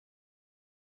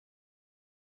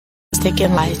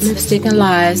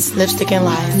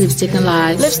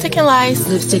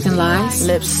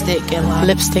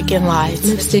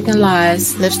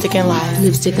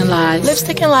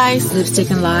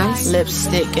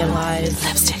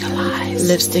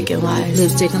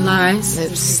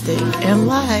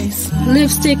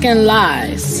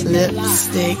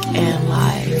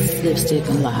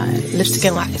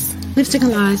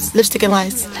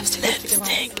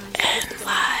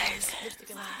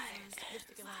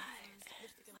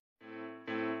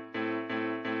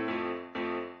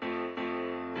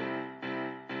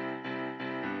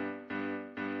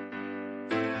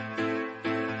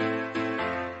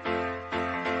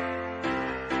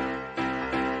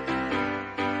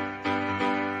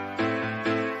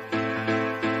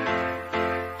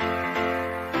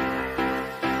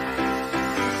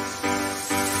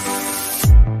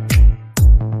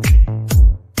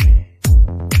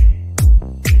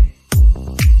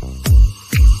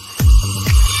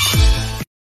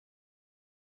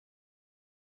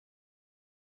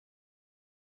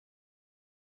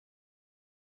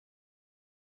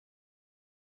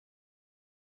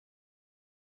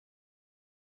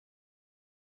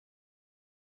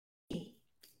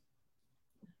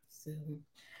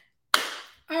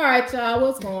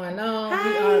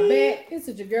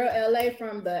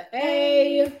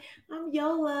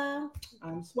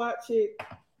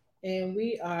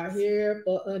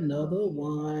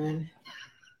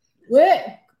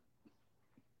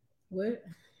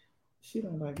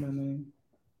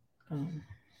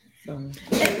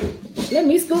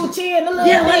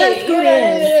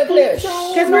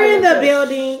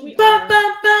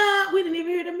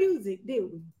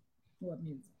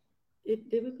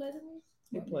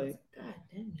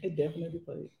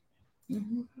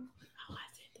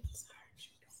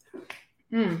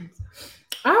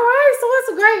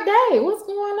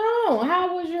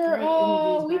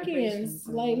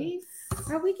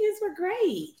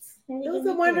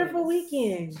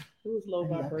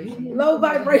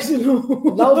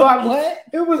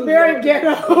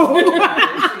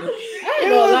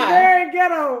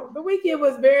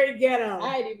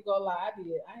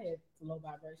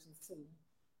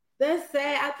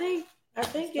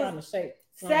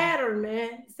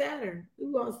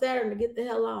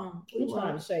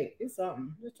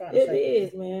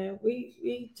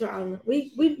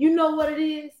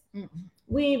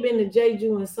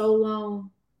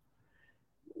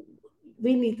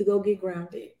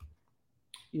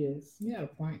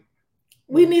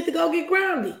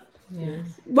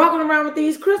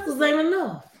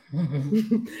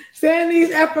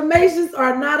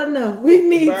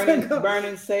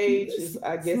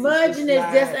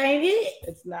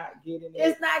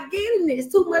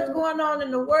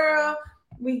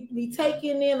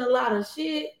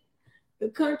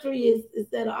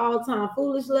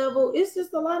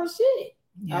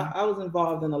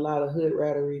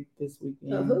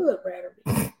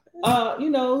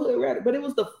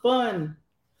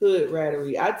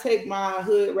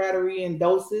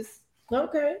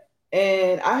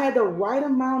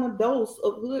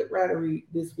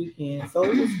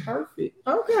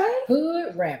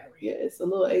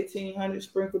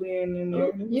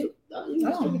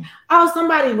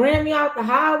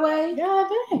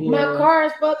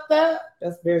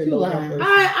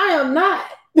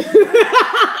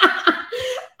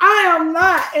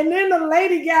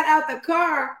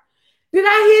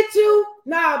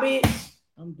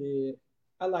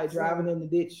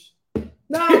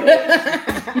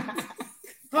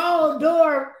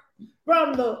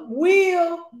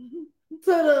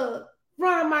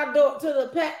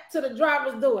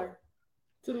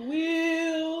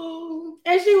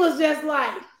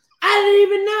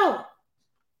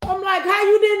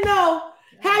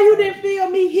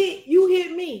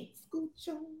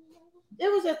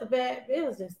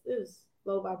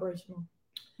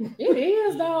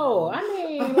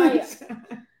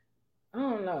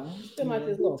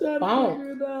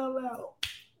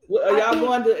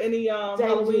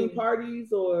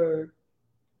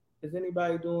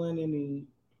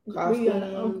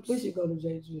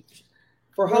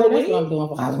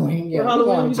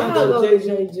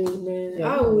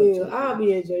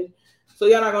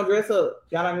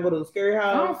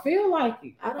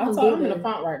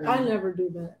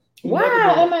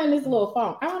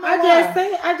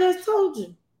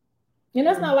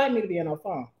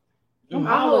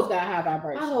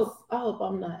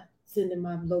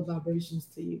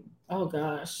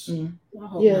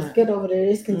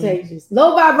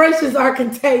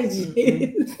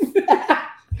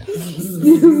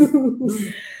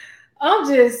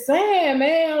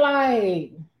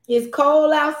It's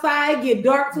cold outside. Get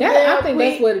dark too I damn think quick.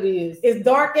 that's what it is. It's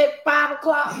dark at 5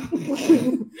 o'clock. I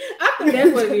think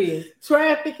that's what it is.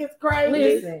 Traffic is crazy.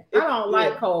 Listen, I don't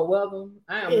like cold weather.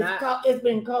 I am not. It's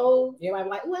been cold. Everybody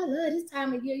like, well, look, this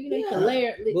time of year, you know, you Yeah. can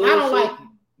layer. I Bullshit. don't like it.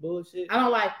 Bullshit. I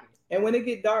don't like it. And when it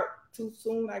get dark too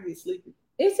soon, I get sleepy.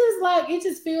 It's just like it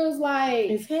just feels like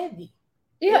It's heavy.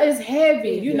 yeah, it's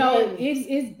heavy. It's you know,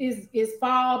 heavy. it's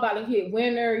fall, about to hit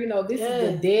winter. You know, this is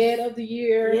the Yes. dead of the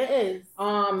year. Yes.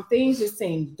 Things just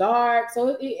seem dark, so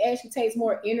it actually takes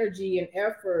more energy and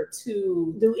effort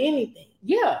to Do anything.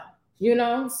 yeah, you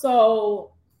know.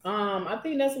 So I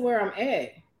think that's where I'm at.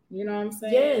 You know what I'm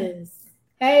saying? Yes.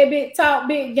 Hey, big talk,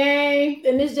 big game.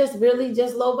 And it's just really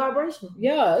just low vibration.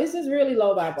 Yeah, it's just really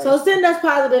low vibration. So send us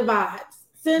positive vibes.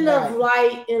 Send us Right.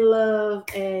 light and love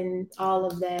and all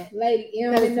of that. Lady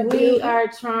M in the Because we building. are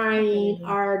trying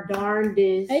our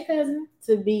darndest Hey, cousin.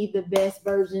 to be the best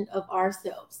version of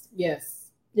ourselves. Yes.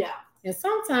 Yeah. And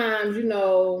sometimes, you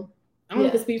know, I don't Yeah.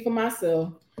 have to speak for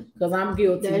myself because I'm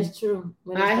guilty. That's true.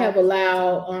 When I it's have dark.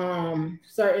 allowed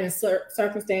certain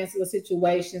circumstances or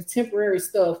situations, temporary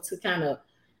stuff to kind of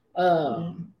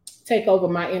take over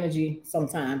my energy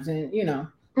sometimes. And, you know,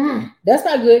 that's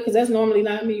not good because that's normally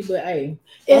not me. But, hey,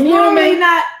 It's I'm normally human.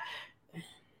 not.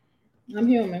 I'm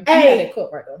human. Hey. You got that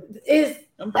cup right there. It's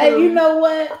I'm hey, you Herman. know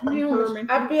what? I'm human. Herman.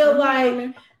 I feel I'm like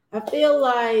human.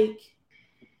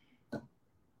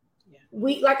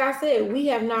 we, like I said, we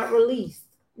have not released.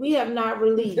 We have not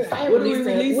released. I ain't What are we releasing-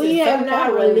 releasing? We have not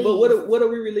Some released. But what are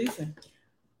we releasing?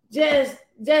 just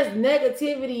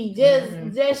negativity,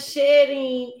 just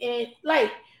shedding, and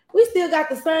like we still got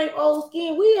the same old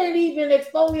skin. We ain't even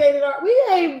exfoliated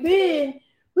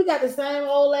we got the same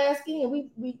old ass skin. We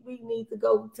need to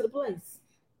go to the place.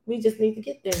 We just need to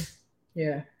get there.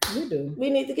 Yeah, we do. We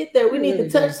need to get there. We We need really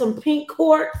to touch do. some pink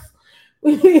quartz.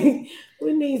 We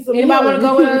need some. Anybody want to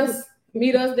go with us?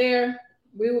 Meet us there.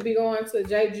 We will be going to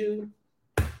Jeju.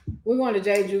 We're going to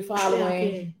Jeju for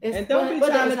Halloween. And don't be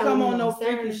trying to come on no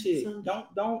freaky shit.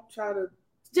 Don't try to.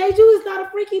 Jeju is not a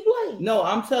freaky place. No,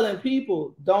 I'm telling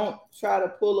people, don't try to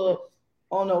pull up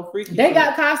on no freaky They shit.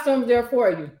 got costumes there for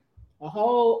you. A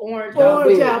whole orange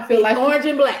Orange outfit. outfit, Feel like orange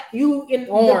and black. You in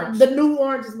Orange. The new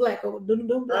orange is black. Oh, the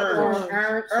new black Orange.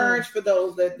 orange. Orange for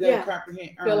those that don't Yeah.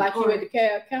 comprehend. feel like you at the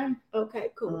cab county. Okay,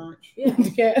 cool. Orange. Yeah, The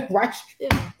cab, right?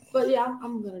 yeah. But yeah,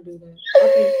 I'm gonna do that. I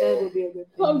think that would be a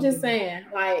good thing. I'm just saying,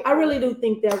 like, I really do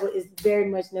think that is very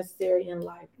much necessary in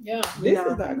life. yeah. This No.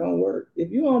 is not gonna work. If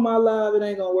you on my live, it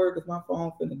ain't gonna work because my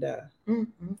phone finna die.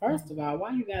 Mm-hmm. First of all, why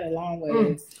you got it long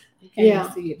ways? You can't Yeah.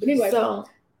 even see it. But anyway, So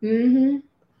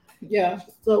yeah.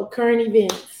 current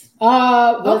events.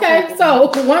 Okay, happening? so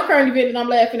one current event that I'm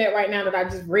laughing at right now that I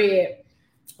just read.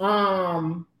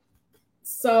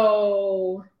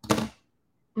 So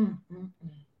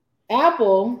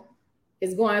Apple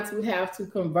is going to have to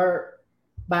convert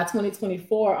by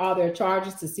 2024 all their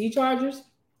chargers to C chargers.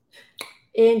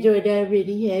 Android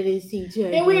already had his C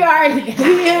charger. And we already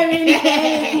we already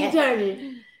had his C charger.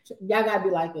 Y'all gotta be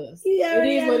like us. He It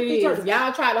already is had what a it C is. charger.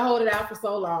 Y'all tried to hold it out for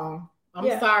so long. I'm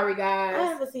Yeah. sorry, I guys.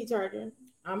 have a C charger.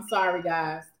 I'm sorry,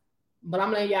 guys. But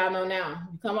I'm letting y'all know now.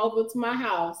 You come over to my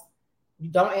house, you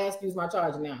don't ask to use my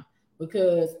charger now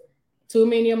because too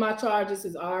many of my chargers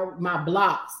my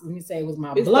blocks. Let me say it was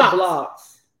my It's blocks. the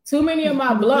blocks. Too many of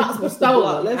my blocks were It's the block.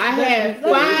 stolen. Let's- I let's- had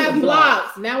let's 5 do the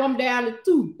blocks. Now I'm down to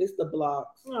 2. It's the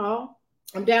blocks. Oh,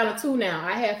 I'm down to 2 now.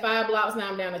 I had 5 blocks. Now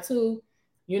I'm down to 2.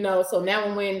 You know, so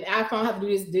now when iPhone have to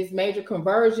do this major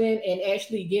conversion and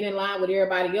actually get in line with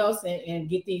everybody else and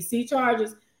get these C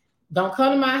chargers, don't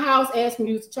come to my house asking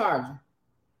me to use the charger.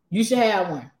 You should have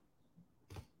one.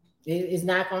 It's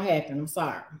not gonna happen. I'm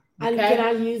sorry. Okay? can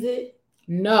I use it?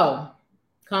 No.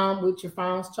 Come with your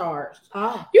phone's charged.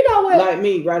 Oh, You know what? Like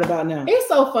me right about now. It's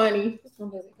so funny. this one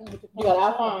doesn't come with the You got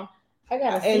an iPhone. I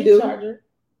got a And C do. charger.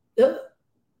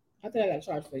 I think I got a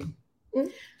charge for you.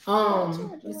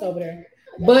 Mm. It's over there.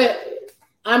 But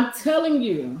I'm telling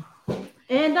you,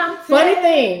 And I'm funny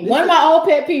thing. One of my old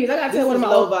pet peeves. I gotta This tell one is of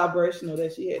my low old, vibrational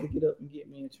that she had to get up and get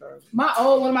me in charge. one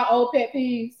of my old pet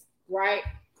peeves. Right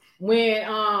when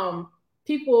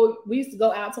we used to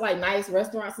go out to like nice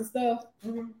restaurants and stuff,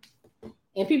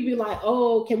 and people be like,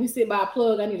 "Oh, can we sit by a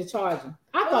plug? I need a charger."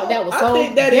 I thought that was so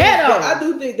think that ghetto. I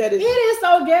do think that is. It is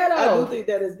so ghetto. I do think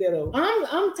that is ghetto.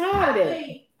 I'm tired of that.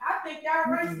 I think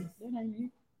y'all racist.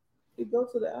 You go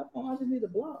to the iPhone. I just need a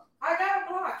block. I got a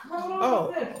block. Hold on.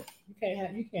 Oh. a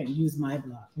second. You can't use my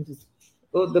block.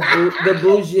 Oh, the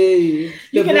bougie.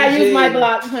 You The cannot use my bougie.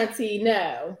 block, hunty.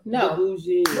 No. The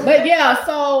bougie. But yeah,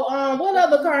 so what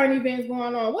other current events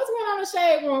going on? What's going on in the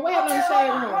shade room? What happened in the shade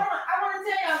room? I want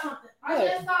to tell y'all something. I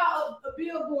What? just saw a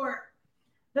billboard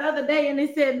the other day, and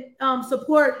it said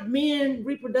support men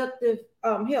reproductive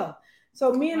health.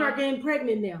 So men are getting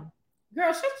pregnant now.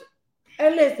 Girl, shut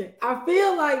And listen, I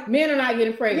feel like men are not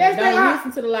getting pregnant. Yes, they Don't are.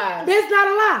 listen to the lies. that's not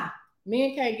a lie.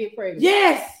 Men can't get pregnant.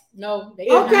 Yes. No. They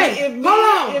Okay. If men,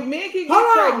 Hold on. if men can Hold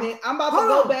get on. pregnant, I'm about to Hold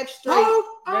go on. back straight. Hold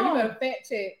Girl, you on. better fact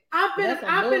check. I'm That's some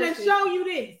finna bullshit. show you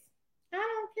this. I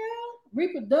don't care.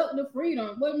 Reproductive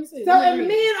freedom. What do you say? So if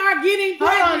men are getting Hold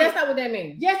pregnant, on, that's not what that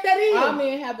means. yes, that is. All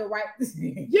men have the right to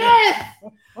Yes.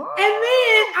 And then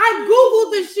I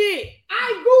Googled the shit.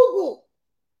 I Googled.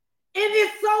 And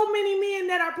it's so many men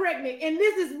that are pregnant. And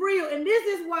this is real. And this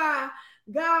is why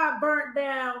God burnt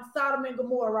down Sodom and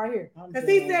Gomorrah right here. Because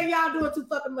he said y'all doing too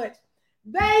fucking much.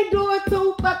 They doing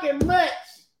too fucking much.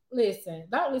 Listen,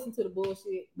 don't listen to the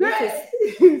bullshit. Right.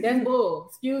 That's bull.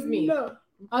 Excuse me. No.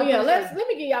 Oh yeah, let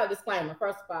me give y'all a disclaimer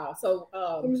first of all. So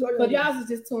me show you for this. y'all who's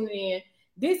just tuning in,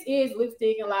 this is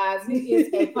Lipstick and Lies. This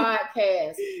is a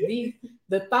podcast.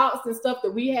 The thoughts and stuff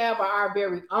that we have are our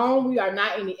very own. We are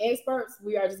not any experts.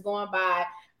 We are just going by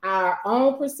our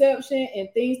own perception and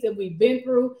things that we've been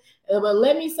through. But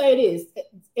let me say this: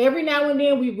 every now and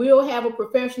then we will have a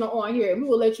professional on here, and we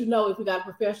will let you know if we got a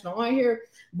professional on here.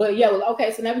 But yeah,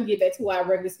 okay. So now we get back to our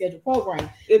regular scheduled program.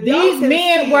 If y'all These can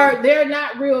men see- they're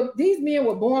not real. These men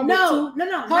were born with two.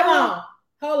 No.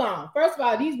 Hold on. First of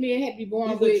all, these men had to be born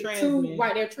These are with trans two, men.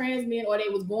 right? They're trans men, or they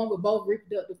was born with both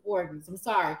reproductive organs. I'm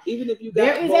sorry. even if you got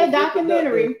There is both a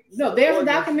documentary. reproductive No, there's a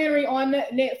organs. documentary on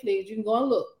Netflix. You can go and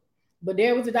look. But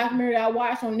there was a documentary I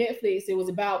watched on Netflix. It was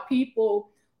about people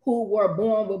who were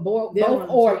born with both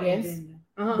organs,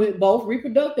 with both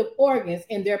reproductive organs,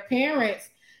 and their parents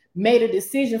made a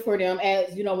decision for them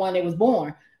as when they was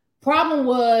born. Problem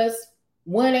was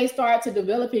when they started to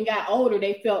develop and got older,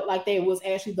 they felt like they was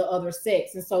actually the other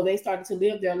sex, and so they started to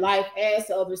live their life as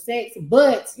the other sex.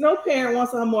 But No parent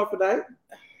wants a hermaphrodite.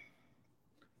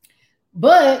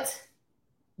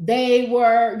 they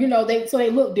were, they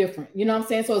look different. You know what I'm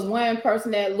saying? So it's one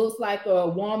person that looks like a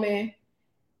woman,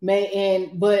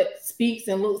 but speaks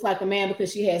and looks like a man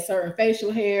because she has certain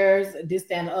facial hairs, this,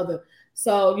 that, and the other.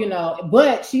 So,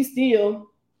 but she still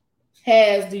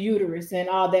has the uterus and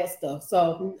all that stuff.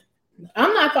 So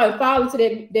I'm not going to fall into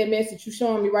that message you're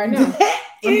showing me right now.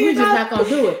 We're just not going to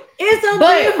do it. It's a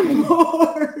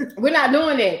But we're not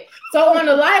doing that. So on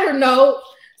a lighter note,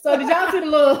 so did y'all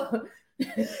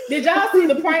see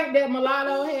the prank that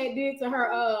Mulatto had did to her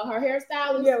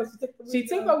hairstylist? Yeah, She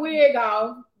took her wig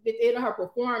off at the end of her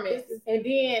performance, and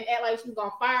then act like she was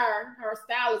gonna fire her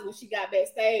stylist when she got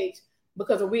backstage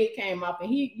because her wig came off,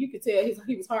 and you could tell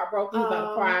he was heartbroken, he was about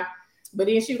to cry. But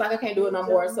then she was like, I can't do it no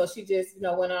more. So she just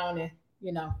went on and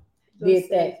did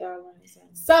that.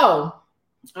 So all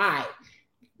right,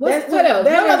 what else? What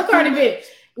other Cardi B?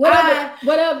 What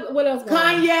else?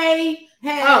 Kanye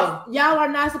has. Y'all are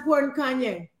not supporting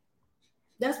Kanye.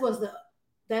 That's what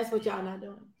y'all not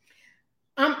doing.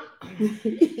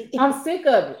 I'm sick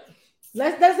of it.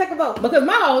 Let's take a vote. Because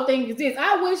my whole thing is this: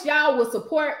 I wish y'all would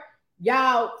support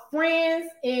y'all friends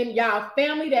and y'all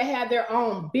family that have their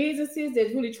own businesses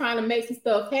that's really trying to make some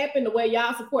stuff happen. The way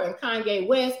y'all supporting Kanye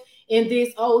West and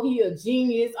this, he a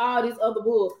genius, all this other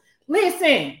bull.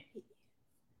 Listen.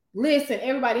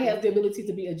 Everybody has the ability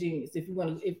to be a genius if you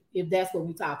want to, if that's what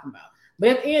we're talking about. But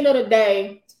at the end of the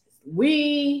day,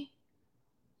 we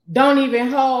don't even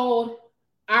hold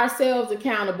ourselves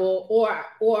accountable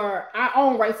or our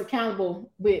own rights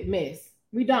accountable with mess.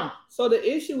 We don't. So the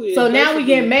issue is. So now we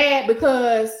get mad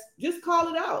because just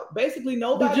call it out. Basically,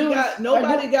 nobody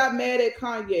got mad at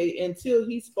Kanye until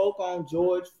he spoke on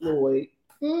George Floyd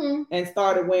and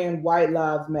started wearing White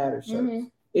Lives Matter shirts. Mm-hmm.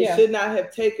 It should not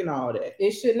have taken all that.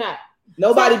 It should not.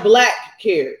 Nobody black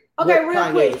cared. Okay, what real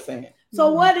Kanye quick. was saying.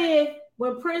 So what if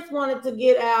when Prince wanted to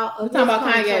get out of We're talking about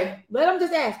contract, Kanye. but I'm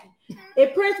just asking,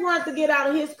 if Prince wanted to get out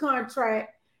of his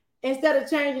contract, instead of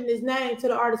changing his name to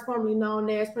the artist formerly known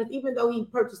as Prince, even though he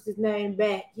purchased his name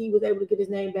back, he was able to get his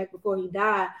name back before he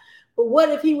died. But what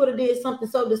if he would have did something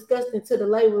so disgusting to the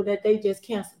label that they just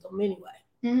canceled him anyway?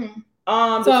 Mm-hmm.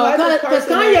 Because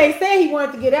Kanye said he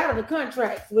wanted to get out of the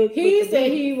contract with. He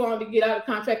said he wanted to get out of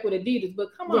contract with Adidas,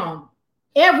 but come on,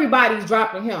 everybody's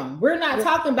dropping him. We're not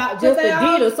talking about just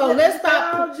Adidas. So let's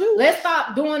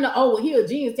stop doing he a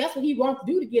genius. That's what he wants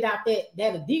to do to get out that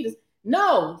Adidas.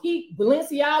 No,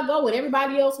 Balenciaga and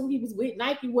everybody else who he was with,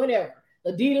 Nike, whatever,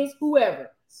 Adidas, whoever.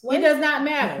 It does not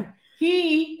matter.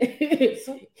 He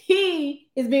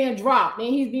is being dropped, and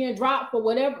he's being dropped for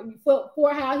whatever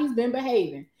for how he's been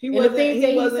behaving. He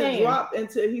wasn't dropped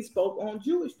until he spoke on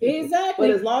Jewish people. Exactly.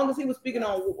 But as long as he was speaking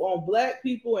on black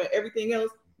people and everything else,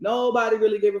 Nobody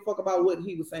really gave a fuck about what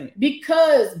he was saying.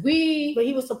 Because but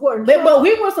he was supporting. But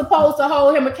we were supposed to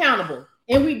hold him accountable,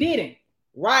 and we didn't.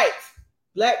 Right.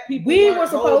 Black people. We were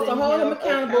supposed to hold him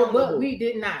accountable, but we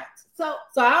did not. So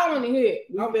I don't want to hear it.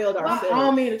 We failed ourselves. I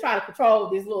don't mean to try to control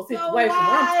this little situation.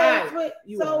 I'm tired.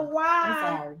 I'm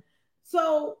sorry.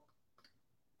 So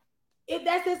if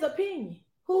that's his opinion,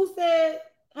 who said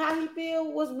how he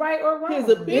feel was right or wrong? His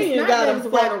opinion got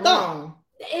him right or wrong.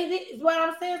 Is what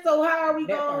I'm saying. So how are we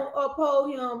gonna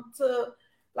uphold him to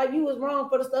like you was wrong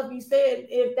for the stuff you said?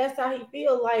 If that's how he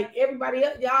feel, like everybody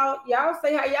else, y'all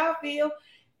say how y'all feel.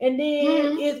 And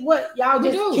then it's what y'all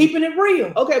just keeping it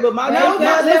real. Okay, but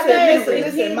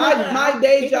listen. My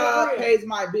day job pays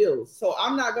my bills, so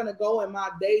I'm not gonna go in my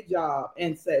day job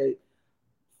and say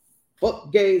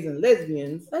fuck gays and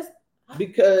lesbians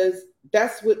because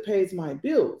that's what pays my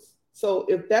bills. So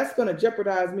if that's gonna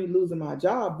jeopardize me losing my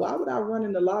job, why would I run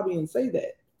in the lobby and say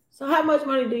that? So how much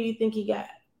money do you think he got?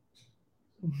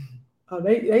 Oh,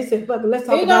 they said, "Fuck, let's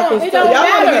talk about this." It don't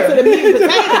matter. To the meat and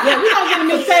potatoes. Yeah, we don't get the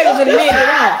meat and potatoes in a minute.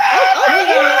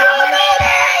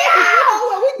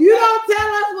 You don't tell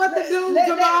us what to do,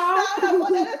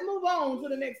 Jamal. Let's move on to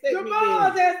the next segment.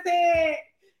 Jamal just said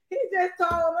he just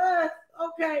told us.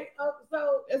 Okay, so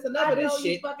it's enough of this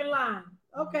shit. You fucking lying.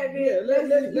 Okay, then. Yeah,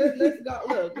 let's go.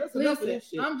 Look, that's enough of this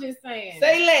shit. I'm just saying.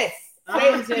 Say less.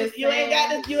 You ain't got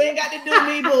to do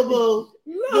me, boo boo.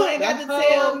 You ain't got to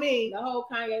tell me. The whole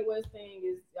Kanye West thing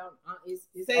is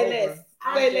say over. less.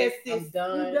 Say less. I'm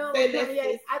done. Say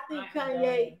less. I think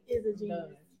Kanye is a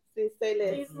genius. Say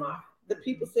less. He's smart. The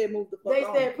people said move the fuck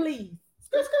on. They said please.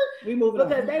 We moving on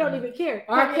because they don't even care.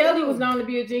 R. Kelly was known to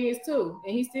be a genius too,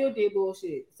 and he still did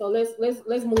bullshit. So let's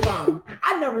move on.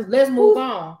 Let's move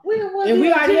on. And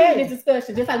we already had this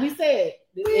discussion, just like we said,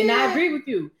 and I agree with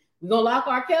you. We're gonna lock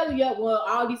R. Kelly up. Well,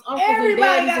 all these uncles and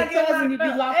daddies and cousins need to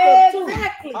be locked up too.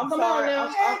 I'm Come sorry.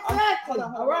 on now. Hold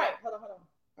on. All right. Hold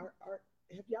on.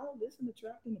 Have y'all listened to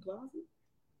Trapped in the Closet?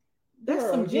 That's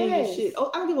some genius shit. Oh,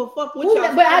 I don't give a fuck what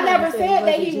y'all. But I never said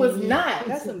that he was not.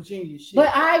 That's some genius shit. But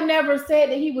I never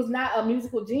said that he was not a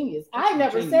musical genius. I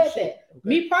never said that. Okay.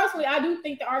 Me personally, I do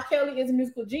think that R. Kelly is a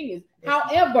musical genius.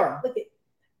 However,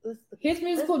 his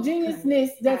musical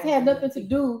geniusness that has nothing to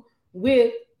do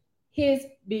with his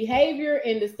behavior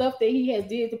and the stuff that he has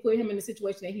did to put him in the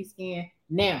situation that he's in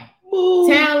now. Move.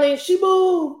 Talent, she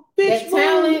moved. Bitch,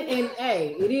 talent, and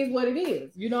hey, it is what it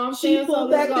is. You know what I'm saying? So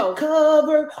let's go. The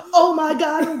cover. Oh my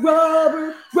God,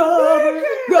 rubber. I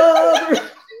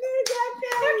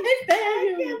can't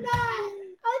stand you.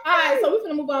 All right, so we're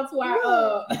gonna move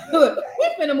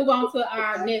on to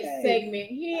our next segment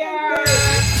here.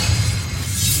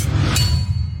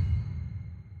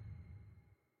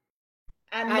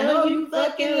 I know you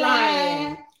fucking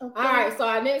lying. Okay. All right, so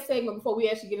our next segment before we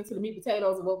actually get into the meat and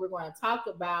potatoes of what we're going to talk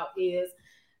about is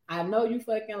I know you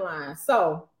fucking lying.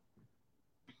 So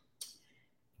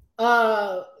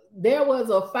there was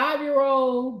a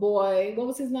 5-year-old boy, what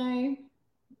was his name?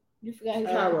 You forgot his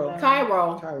name?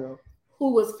 Cairo,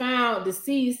 who was found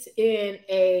deceased in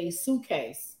a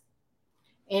suitcase.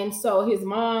 And so his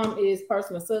mom is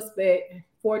personal suspect,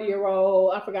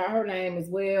 40-year-old, I forgot her name as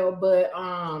well, but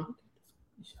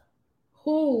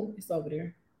who is over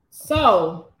there?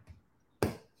 So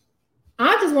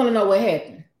I just want to know what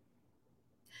happened.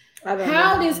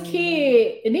 How this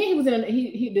kid, and then he was in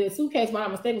the suitcase, if I'm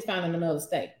not mistaken, was found in another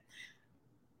state.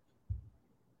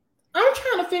 I'm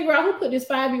trying to figure out who put this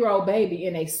 5-year-old baby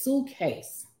in a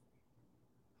suitcase.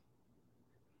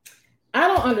 I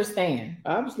don't understand.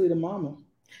 Obviously the mama.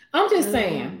 I'm just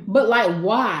saying, but like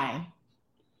why?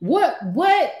 What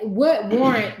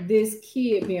warrant this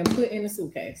kid being put in a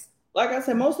suitcase? Like I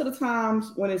said, most of the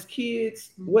times when it's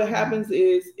kids, what happens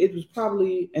is it was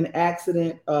probably an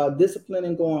accident,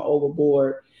 disciplining going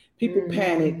overboard. People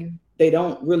panic. They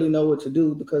don't really know what to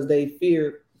do because they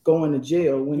fear going to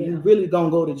jail when you really gonna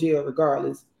go to jail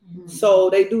regardless. So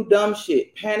they do dumb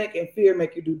shit. Panic and fear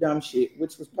make you do dumb shit,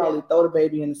 which was probably throw the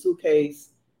baby in the suitcase.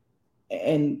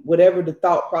 And whatever the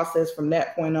thought process from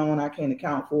that point on, I can't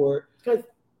account for it. Because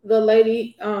the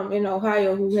lady in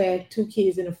Ohio who had 2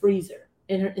 kids in a freezer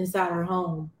inside her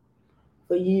home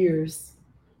for years.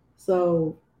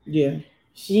 So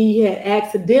she had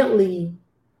accidentally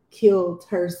killed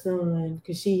her son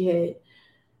because she had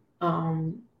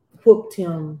whooped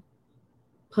him,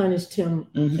 punished him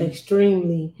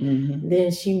extremely.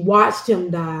 Then she watched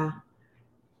him die.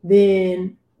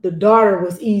 Then the daughter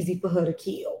was easy for her to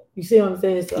kill. You see what I'm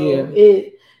saying? So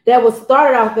that was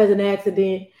started off as an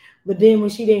accident, but then when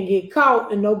she didn't get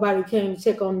caught and nobody came to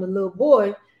check on the little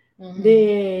boy,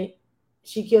 then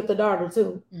she killed the daughter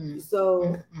too.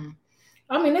 So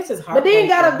I mean, this is hard. But then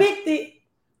got evicted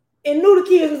and knew the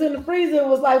kids was in the freezer and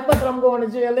was like, fuck it, I'm going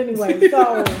to jail anyway.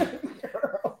 So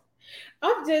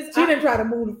I'm just she didn't try to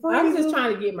move the freezer. I'm just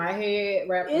trying to get my head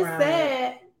wrapped It's around.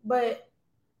 sad, but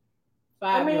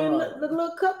I mean, 5-year-old. the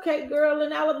little cupcake girl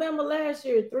in Alabama last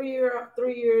year, 3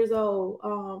 years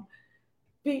old.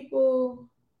 People,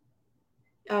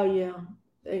 oh yeah,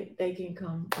 they can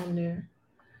come on there.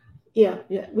 Yeah,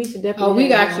 we should definitely. Oh, we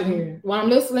got have you one. here. Well,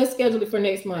 let's schedule it for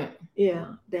next month.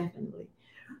 Yeah, definitely.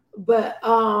 But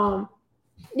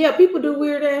yeah, people do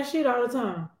weird ass shit all the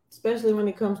time, especially when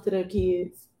it comes to their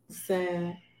kids.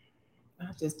 Sad.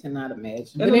 I just cannot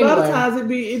imagine. And But a lot of anyway. times it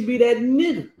be that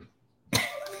nigga.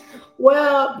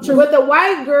 Well, True. with the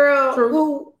white girl True.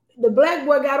 who the black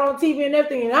boy got on TV and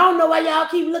everything, and I don't know why y'all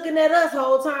keep looking at us the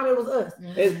whole time. It was us.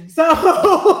 Mhm.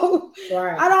 So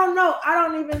Right. I don't know. I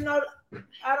don't even know.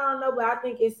 I don't know, but I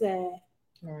think it's sad.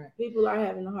 Right. People are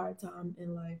having a hard time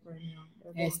in life right now.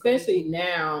 They're going And especially crazy.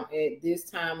 now at this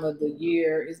time of the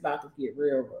year, it's about to get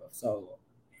real rough. So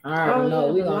I don't Oh, know.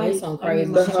 yeah, We're the gonna get light- some I crazy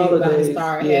mean, the shit about to holidays,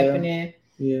 start yeah. happening.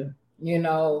 Yeah. You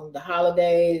know, the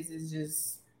holidays is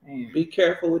just man. Be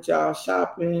careful with y'all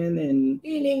shopping and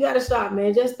You ain't even gotta shop,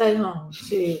 man. Just stay home.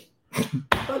 Shit.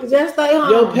 Fuck it, just stay home.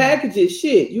 your packages.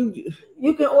 Shit, you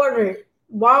You can order it.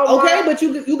 Walmart. okay? But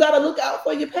you gotta look out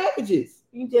for your packages.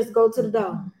 You just go to the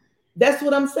door. That's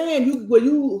what I'm saying.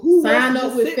 Who Sign wants to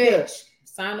up with sit there? Fetch.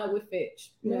 Sign up with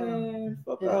Fetch. Man,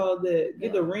 fuck Yeah. all that. Get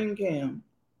Yeah. the ring cam.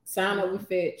 Sign up with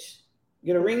Fetch.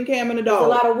 Get a ring cam and a There's a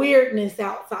lot dog. of weirdness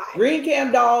outside. Ring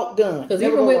cam, dog, gun. Because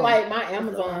Never even go with wrong. like my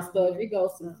Amazon stuff, it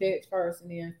goes to Fetch first,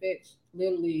 and then Fetch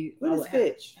literally. What I is would have-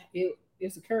 Fetch?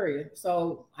 It's a courier,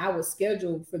 so I would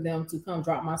schedule for them to come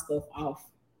drop my stuff off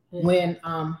Yeah. when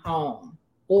I'm home,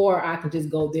 or I can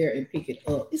just go there and pick it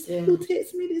up. Is Yeah. who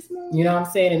texted me this morning? You know what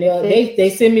I'm saying? And they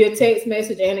send me a text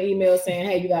message and an email saying,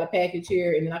 "Hey, you got a package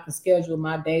here," and then I can schedule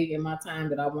my day and my time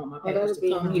that I want my package that'd to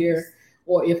be come nice. here.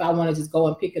 Or if I want to just go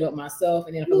and pick it up myself,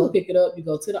 and then if I go pick it up, you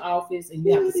go to the office and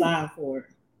you have to sign for it.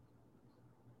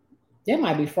 That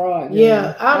might be fraud.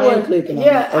 Yeah, I I ain't would. clicking on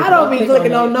Yeah, it. I don't be Click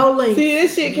clicking on on no link. See,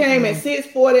 this shit came at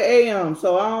 6:40 a.m.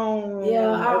 So I don't. Yeah,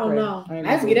 I don't know. ain't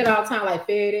I used to gonna get that all the time, like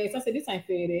FedEx. I said, "This ain't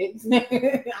FedEx."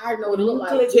 I already know what it look like.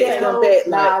 Click Text that them whole- back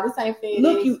Nah, like, this ain't FedEx.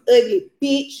 look, you ugly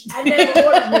bitch. I never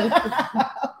ordered.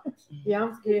 Yeah,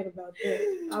 I'm scared about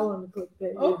that. I want to click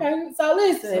that. Yeah. Okay, so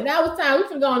listen, now it's time. We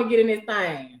can go on and get in this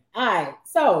thing. All right,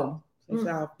 so Since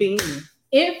y'all fiending.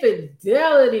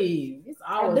 infidelity. It's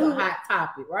always I do. a hot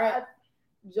topic, right?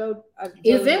 Joe,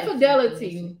 Is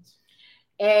infidelity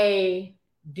a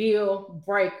deal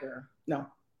breaker? No.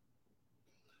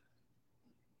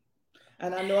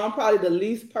 And I know I'm probably the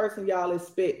least person y'all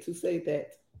expect to say that,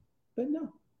 but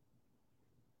no,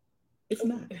 it's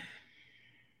not.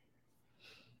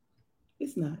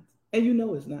 It's not, and you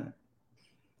know it's not.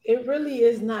 It really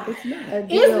is not. It's not. a It's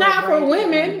deal not for breaker.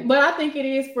 women, but I think it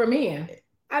is for men.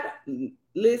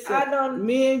 Listen, I don't.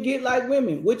 men get like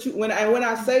women. Which when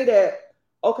I say that,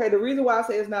 okay, the reason why I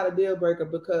say it's not a deal breaker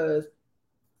because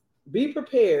be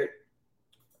prepared.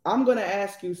 I'm going to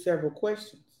ask you several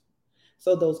questions.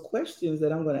 So those questions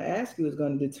that I'm going to ask you is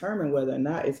going to determine whether or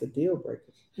not it's a deal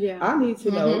breaker. Yeah. I need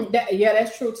to know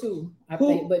That's true too. I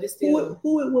think, but it's still.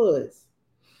 who it was.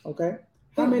 Okay,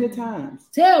 how many times?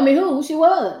 Tell me who she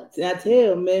was. Now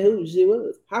tell me who she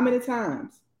was. How many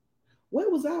times? Where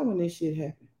was I when this shit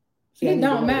happened? See, I It need to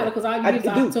don't know matter that. because I use It do.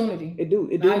 opportunity. It do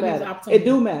I use matter. opportunity. It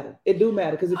do matter. It do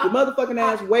matter. Because if your motherfucking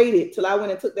ass waited till I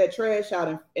went and took that trash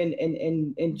out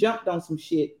and jumped on some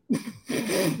shit.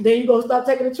 Then you gonna stop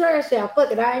taking the trash out.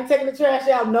 Fuck it, I ain't taking the trash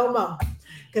out no more.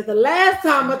 Because the last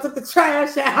time I took the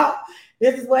trash out,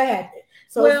 this is what happened.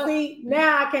 So Well- see,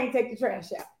 now I can't take the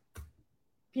trash out.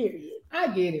 Period. I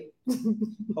get it.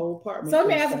 Whole apartment. So let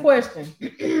me ask a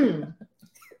question.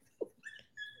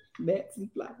 Gnats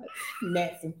and flies.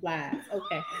 Gnats and flies.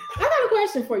 Okay. I got a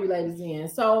question for you, ladies. In.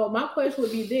 So my question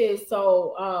would be this.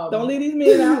 So Don't leave these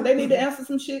men out. They need to answer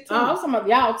some shit too. I was talking about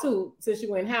y'all too, since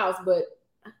you went house, but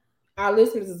our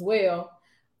listeners as well.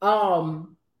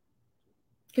 Because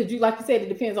you, like you said, it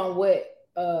depends on what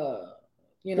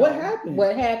What happened?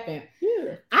 What happened?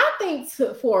 Yeah. I think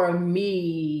for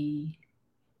me,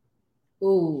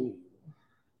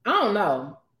 I don't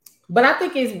know, but I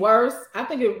think it's worse. I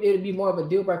think it'd be more of a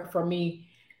deal breaker for me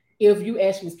if you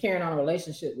actually was carrying on a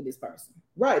relationship with this person.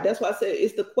 Right. That's why I said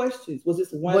it's the questions. Was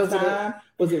this one Was it- time?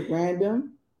 Was it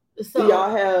random? So Do y'all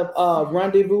have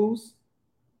rendezvous?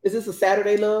 Is this a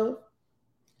Saturday love?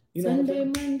 You know what I'm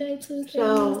Sunday, saying? Monday, Tuesday,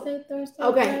 So, Wednesday, Thursday,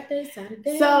 okay. Friday,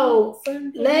 Saturday. So,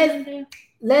 Sunday, let's-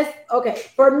 Monday. okay,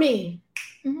 for me,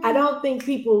 Mhm. I don't think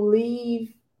people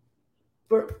leave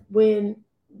for when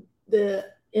the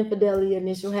infidelity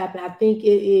initial happen, I think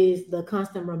it is the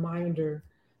constant reminder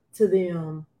to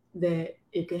them that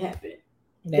it could happen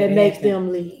that makes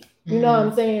them leave. You know what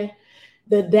I'm saying?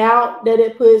 The doubt that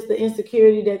it puts, the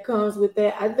insecurity that comes with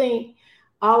that. I think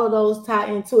all of those tie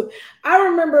into it. I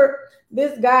remember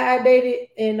this guy I dated,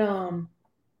 and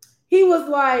he was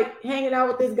like hanging out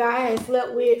with this guy I had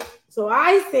slept with. So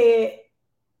I said,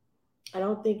 I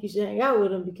don't think you should hang out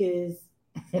with him because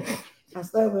I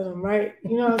slept with him, right?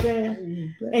 You know what I'm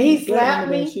saying? And he slapped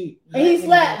me. And he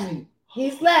slapped me.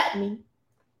 He slapped me.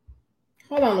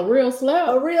 Hold on, a real slap?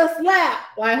 A real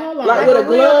slap. Like, hold on. Like with a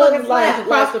glove, like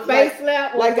across the face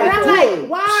slap? Like and I'm like, glove.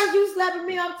 why are you slapping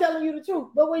me? I'm telling you the truth.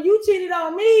 But when you cheated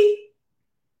on me,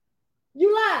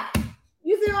 you lied.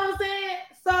 You see what I'm saying?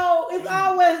 So it's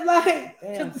always like,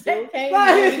 Damn,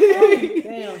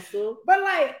 so. But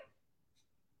like,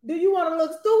 do you want to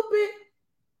look stupid,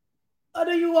 or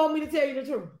do you want me to tell you the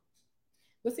truth?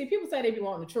 But see, people say they be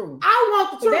wanting the truth. I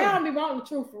want the But truth. they don't be wanting the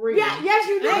truth for real. Yeah, yes,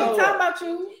 you do. I ain't talking about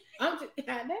you. I'm just,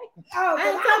 I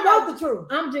want the truth.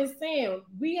 I'm just saying,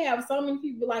 we have so many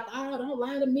people like, oh, don't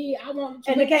lie to me. I want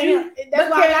the And truth. they can't.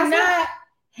 That's why I got cannot slapped.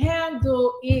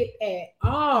 handle it at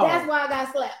all. That's why I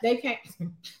got slapped. They can't.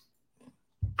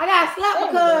 I got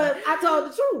slapped because I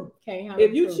told the truth. Can't handle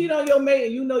If you the cheat truth. on your mate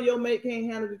and you know your mate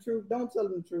can't handle the truth, don't tell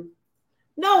them the truth.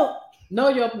 No. Know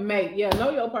your mate. Yeah, know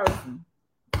your person.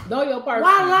 Know your person.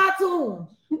 Why lie to him?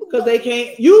 Because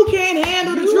you can't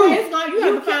handle the truth. You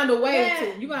have to find a way to.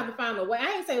 You have to find a way.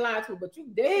 I ain't say lie to, but you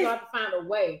definitely have to find a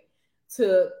way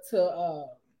to.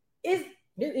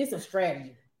 It's a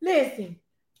strategy. Listen.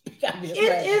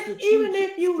 It's even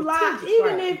if you lie,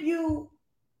 even if you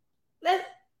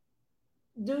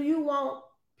do you want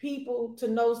people to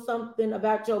know something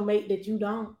about your mate that you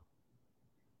don't?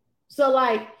 So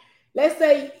like, let's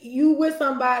say you with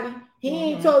somebody, he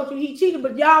ain't told you he cheated,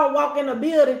 but y'all walk in a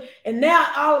building and now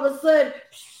all of a sudden,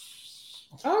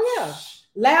 oh yeah,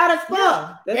 loud as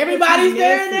fuck. Yeah, everybody's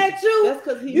staring at you. That's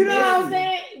because you know what I'm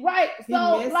saying? Right.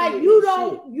 So like you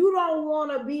don't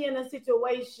want to be in a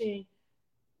situation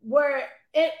where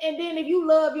and then if you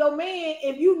love your man,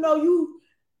 if you know you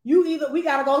either we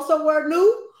gotta go somewhere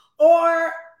new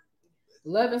or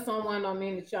loving someone don't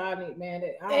mean that y'all need I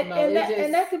don't know.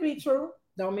 And that could be true.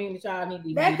 Don't mean that y'all need to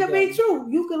be that could be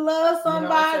true. You can love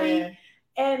somebody you know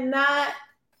and not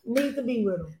need to be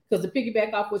with them. Because to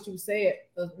piggyback off what you said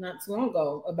not too long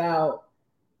ago about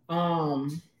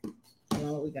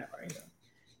what we got right here.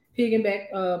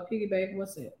 Piggyback,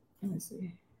 what's it? Let me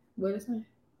see. What is it?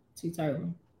 T-Taylor.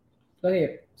 Go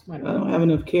ahead. I don't have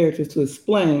enough characters to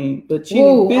explain, but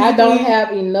I don't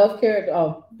have enough character.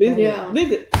 Oh, yeah.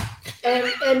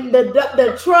 And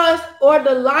the trust or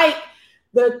the like,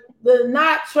 the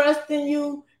not trusting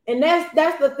you, and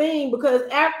that's the thing, because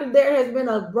after there has been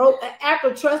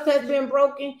after trust has been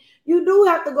broken, you do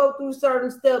have to go through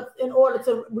certain steps in order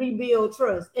to rebuild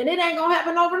trust, and it ain't gonna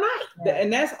happen overnight.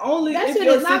 And that's only if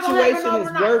your situation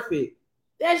is worth it.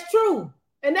 That's true.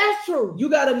 And that's true. You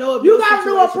got to know if you got to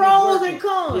do a pros and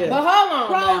cons. Yeah. But hold on,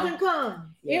 pros and cons.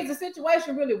 Is the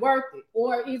situation really worth it,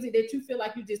 or is it that you feel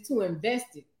like you're just too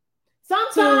invested?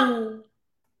 Sometimes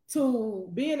to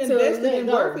being invested and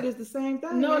worth it is the same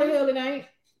thing. No, the hell it ain't.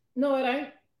 No, it ain't.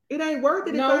 It ain't worth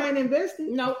it if I ain't invested.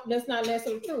 No, that's not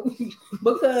necessarily true.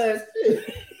 Because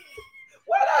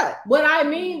why not? What I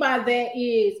mean by that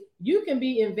is you can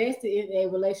be invested in a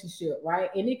relationship, right?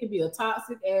 And it can be a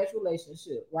toxic ass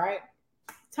relationship, right?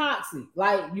 Toxic.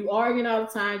 Like you arguing all the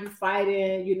time, you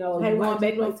fighting, you know, you're going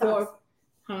back and forth.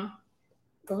 Huh?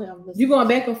 Go ahead. You're going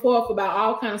back and forth about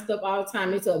all kind of stuff all the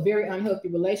time. It's a very unhealthy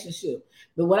relationship.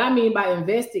 But what I mean by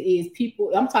invested is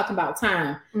people, I'm talking about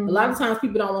time. Mm-hmm. A lot of times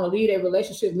people don't want to leave their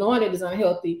relationship knowing that it's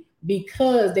unhealthy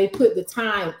because they put the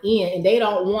time in and they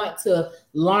don't want to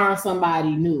learn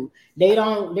somebody new.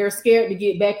 They're scared to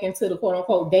get back into the quote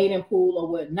unquote dating pool or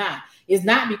whatnot. It's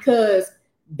not because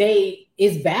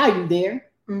it's value there.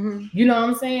 Mm-hmm. You know what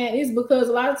I'm saying? It's because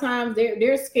a lot of times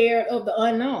they're scared of the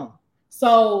unknown.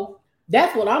 So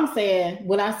that's what I'm saying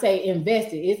when I say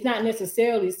invested. It's not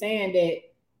necessarily saying that,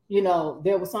 you know,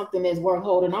 there was something that's worth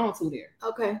holding on to there.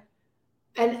 Okay.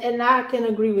 And I can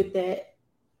agree with that.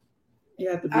 You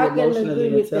have to be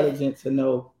emotionally intelligent to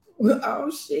know. Oh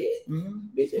shit.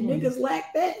 Mm-hmm. Bitch, niggas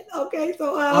lack that. Okay,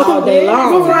 so all day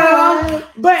long.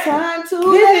 But time to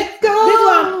let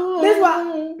go. This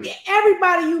why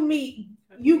everybody you meet,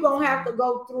 you gonna have to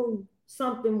go through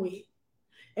something with.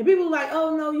 And people are like,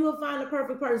 oh no, you'll find the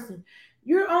perfect person.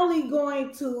 You're only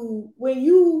going to, when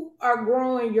you are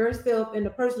growing yourself and the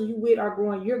person you with are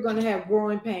growing, you're gonna have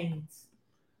growing pains.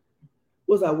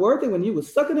 Was I worth it when you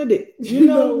was sucking a dick? You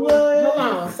know what? Hold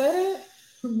on, say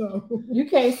that. No. You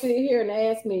can't sit here and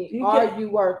ask me, You are can't. you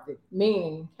worth it?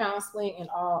 Meaning counseling and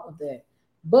all of that.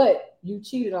 But you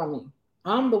cheated on me.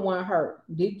 I'm the one hurt.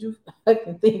 Did you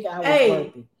fucking think I was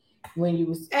worth it when you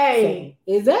was Hey.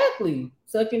 sucking? Exactly.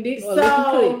 Sucking dick or So-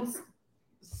 licking clicks.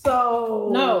 So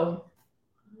No.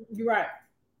 You're right.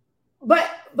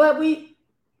 But we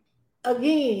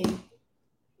again,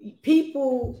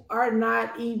 people are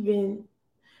not even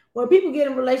when people get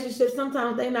in relationships,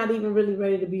 sometimes they're not even really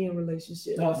ready to be in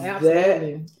relationships. Oh,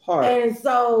 absolutely. Part. And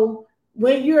so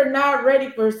when you're not ready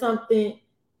for something,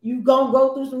 you gonna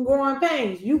go through some growing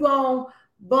pains. You gonna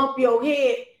bump your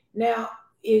head. Now,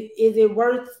 is it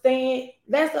worth staying?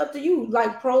 That's up to you.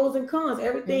 Like pros and cons,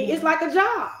 everything. It's like a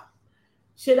job.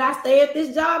 Should I stay at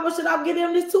this job or should I get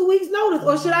in this 2 weeks notice?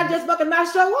 Or should I just fucking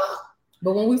not show up?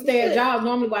 But when we stay at Shit. jobs,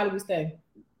 normally why do we stay?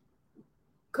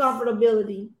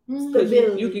 Comfortability, Because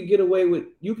stability. you can get away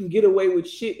with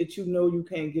shit that you know you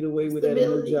can't get away with at a new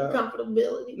Stability, job.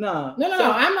 comfortability. Nah. No.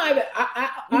 So- I'm not even. I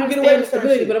You can get away understand the with certain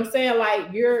stability, shit. but I'm saying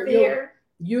like you're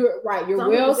right. You're Some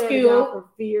well people say a job skilled. for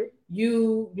fear.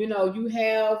 You know you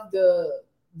have the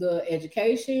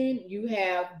education. You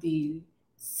have the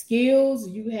skills.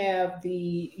 You have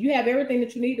everything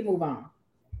that you need to move on.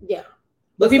 Yeah.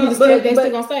 But people some- still but-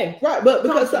 gonna stay. Right, but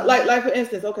because Comfortable. like for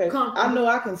instance, okay, Comfortable. I know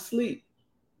I can sleep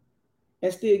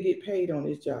and still get paid on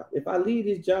this job. If I leave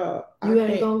this job, You I ain't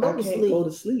can't gonna go to sleep. go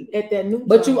to sleep. At that new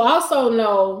But job. you also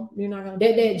know You're not gonna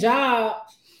that job,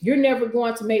 you're never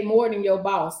going to make more than your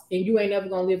boss, and you ain't never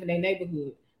gonna live in their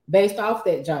neighborhood based off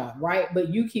that job, right? But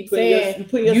you keep saying You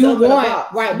put you yourself in a want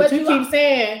box. right, But but you you keep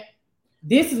saying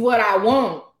this is what I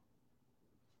want.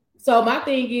 So my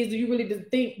thing is, do you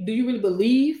really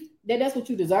believe that that's what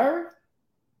you deserve?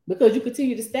 Because you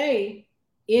continue to stay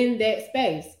in that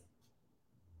space.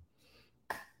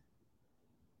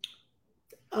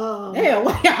 Hell,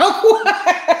 why y'all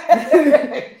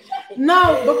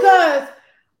No,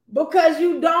 because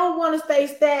you don't want to stay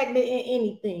stagnant in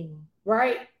anything,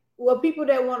 right? Well, people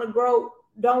that want to grow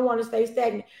don't want to stay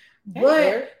stagnant.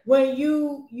 But when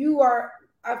you are,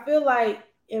 I feel like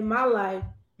in my life,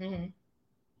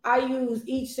 I use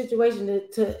each situation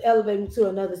to elevate me to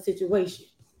another situation,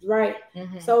 right?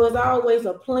 So it's always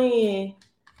a plan.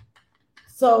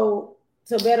 So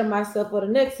to better myself for the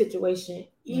next situation,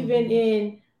 even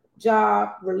in job,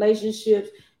 relationships.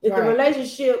 If the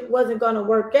relationship wasn't going to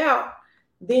work out,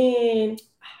 then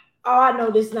I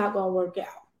know this is not going to work out.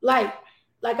 Like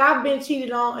I've been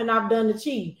cheated on and I've done the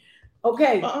cheating.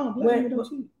 Okay,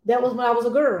 that was when I was a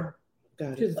girl.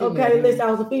 Got it. Okay, listen,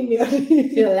 I was a female.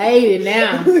 She's a lady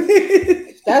now.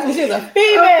 That's what she's a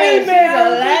female. A female.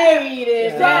 She's a lady.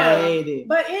 So- now. Lady.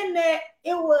 But in that,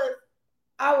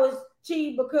 I was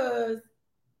cheating because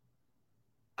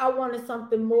I wanted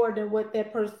something more than what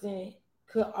that person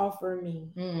could offer me,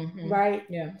 right?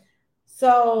 Yeah.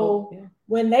 So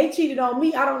when they cheated on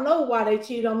me, I don't know why they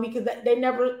cheated on me because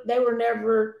they were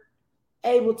never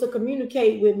able to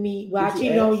communicate with me. Well, I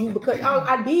cheated on you because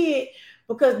I did,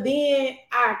 because then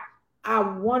I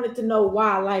wanted to know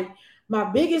why. Like my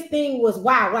biggest thing was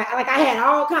why. Like I had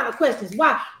all kind of questions.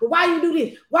 Why? Well, why you do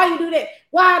this? Why you do that?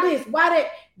 Why this? Why that?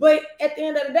 But at the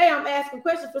end of the day, I'm asking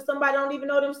questions for somebody that don't even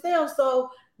know themselves. So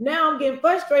now I'm getting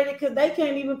frustrated because they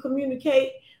can't even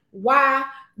communicate why,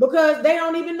 because they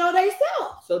don't even know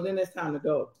themselves. So then it's time to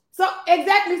go. So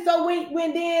exactly. So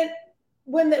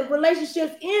when the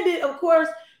relationships ended, of course,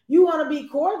 you want to be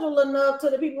cordial enough to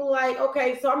the people like,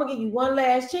 okay, so I'm gonna give you one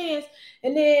last chance,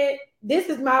 and then this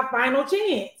is my final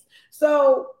chance.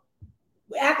 So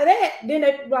after that, then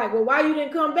they like, well, why you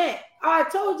didn't come back? I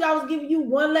told you I was giving you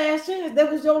one last chance.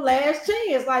 That was your last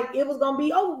chance. Like it was gonna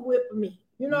be over with for me.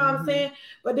 You know what I'm saying?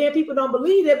 But then people don't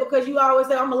believe that because you always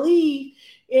say, I'm gonna leave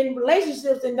in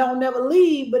relationships and don't never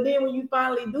leave. But then when you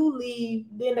finally do leave,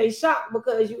 then they shocked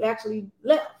because you actually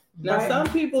left. Now right? some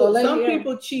people So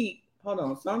people cheat. Hold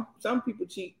on. Some people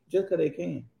cheat just because they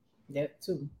can. That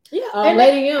too. Yeah.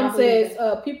 Lady M I believe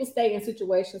says people stay in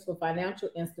situations for financial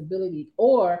instability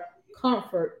or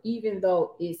comfort, even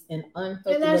though it's an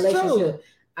unhealthy And that's relationship. true.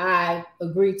 I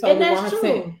agree totally. And that's 100%.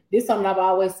 true. This is something I've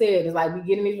always said. It's like we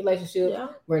get in these relationships, Yeah.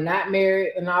 we're not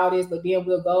married and all this, but then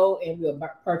we'll go and we'll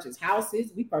purchase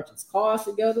houses, we purchase cars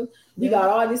together. We got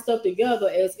all this stuff together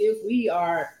as if we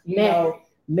are,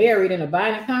 married in a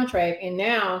binding contract. And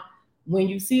now when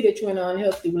you see that you're in an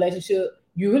unhealthy relationship,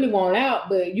 you really want out,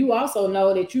 but you also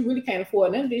know that you really can't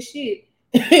afford none of this shit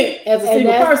as a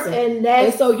single person.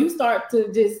 And so you start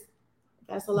to just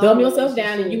dumb yourself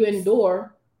down and you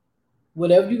endure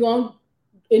whatever you're going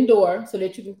to endure so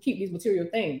that you can keep these material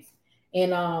things.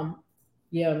 And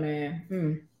yeah, man.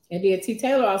 And then T.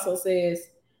 Taylor also says,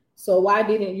 So why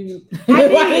didn't you? I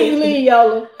did. Why didn't you leave,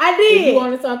 Yola? I If did. you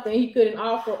wanted something he couldn't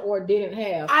offer or didn't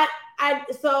have.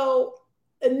 So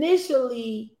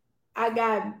initially I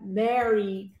got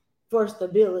married for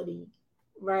stability,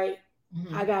 right?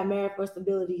 Mhm. I got married for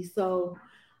stability. So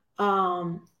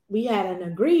we had an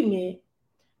agreement,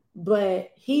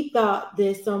 but he thought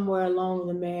that somewhere along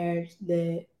the marriage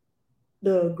that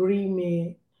the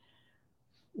agreement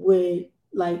would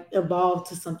like evolve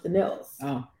to something else.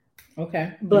 Oh,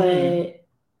 okay. But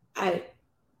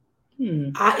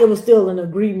it was still an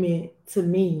agreement to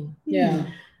me. Yeah.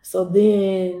 So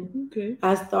then Okay.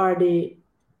 I started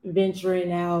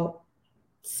venturing out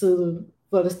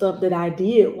for the stuff that I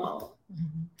did want.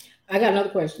 I got another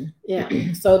question. Yeah.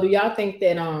 So do y'all think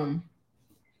that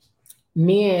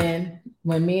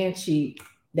when men cheat,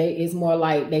 it's more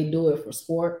like they do it for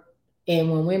sport,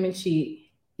 and when women cheat,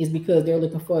 it's because they're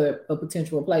looking for a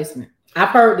potential replacement? I've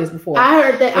heard this before. I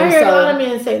heard that. I And heard a so- lot of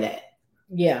men say that.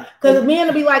 Yeah. Because men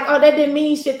will be like, "Oh, that didn't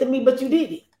mean shit to me, but you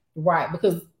did it." Right,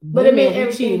 because But it women meant we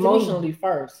everything cheat to me. emotionally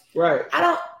first. Right. I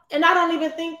don't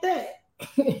even think that.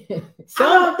 I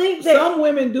Some don't think that. some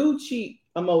women do cheat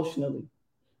emotionally,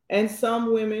 and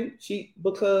some women cheat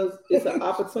because it's an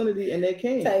opportunity and they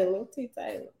can't. Taylor.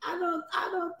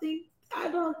 I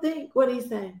don't think what he's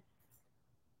saying.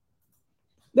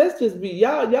 Let's just be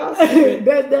y'all skipping,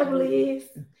 That definitely is.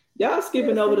 y'all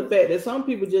skipping over the fact that some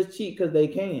people just cheat because they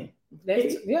can.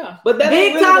 Yeah. But that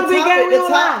Big ain't really time, the big topic. ain't real The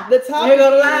life. topic Here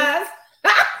go the is- lies.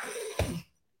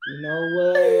 You know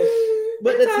what?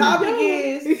 But the topic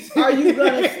is, are you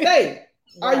gonna stay?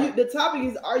 The topic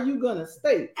is, are you gonna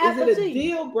stay? Is After it a cheating.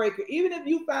 deal breaker? Even if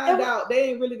you find out they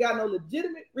ain't really got no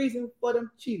legitimate reason for them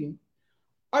cheating,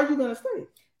 are you gonna stay?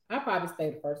 I probably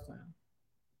stayed the first time.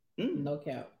 Mm. No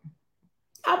cap.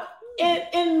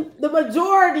 And the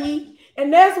majority,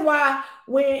 and that's why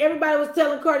when everybody was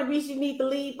telling Cardi B she need to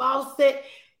leave Offset,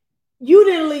 you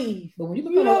didn't leave. But when you You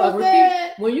become know what a I'm repeat,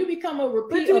 saying? when you become a But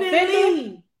repeat you didn't offender,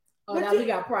 leave. oh, But now you- we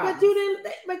got problems.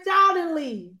 But y'all didn't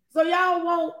leave. So y'all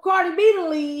want Cardi B to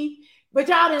leave, but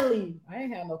y'all didn't leave. I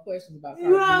ain't have no questions about You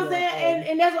know what I'm Cardi B saying? or-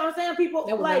 And that's what I'm saying. People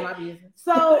that was like, not my business.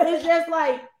 so it's just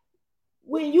like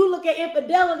when you look at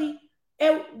infidelity,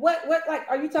 and what like,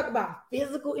 are you talking about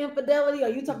physical infidelity? Are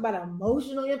you talking about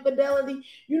emotional infidelity?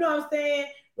 You know what I'm saying?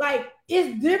 Like,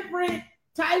 it's different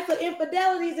types of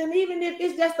infidelities, and even if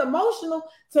it's just emotional,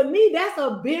 to me, that's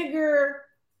a bigger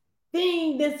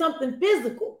thing than something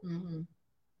physical. Mhm.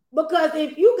 Because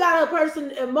if you got a person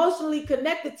emotionally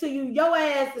connected to you, your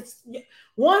ass is,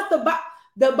 once the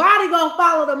body gonna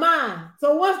follow the mind.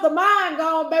 So once the mind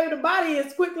gone, baby, the body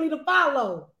is quickly to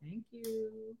follow. Thank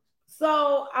you.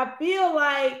 So I feel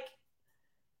like,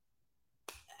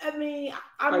 I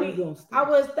Are you mean, gonna stay? I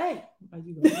would stay. Are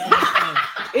you gonna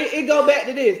stay? it go back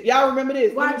to this. Y'all remember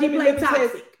this? Why'd you play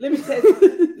toxic? Let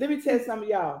me test some of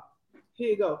y'all. Here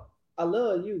you go. I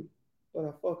love you, but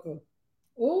I fuck her.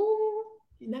 Ooh.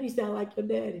 Now you sound like your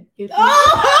daddy.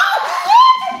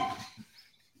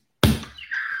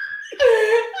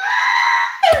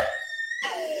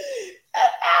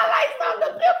 I like something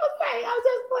the people say. I'm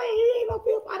just playing. He ain't no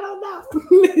people. I don't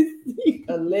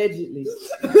know. Allegedly.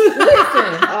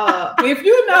 Listen, if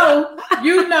you know,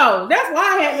 you know. That's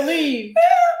why I had to leave.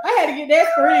 I had to get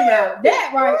that scream out.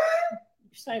 That right.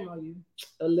 Shame on you.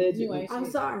 You Allegedly. ain't I'm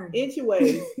shit. sorry.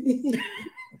 Anyways,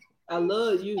 I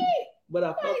love you, but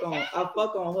I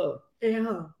fuck on her And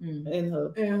her. Mm. and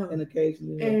her And her. and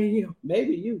occasionally her. And him.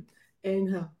 Maybe you And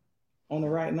her. on the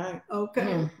right night.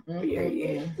 Okay.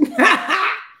 Mm. Yeah.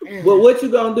 But what you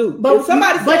gonna do? If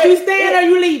somebody but said- you staying or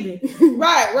you leaving?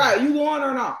 right, you going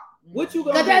or not? What you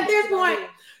gonna Because do? at this point,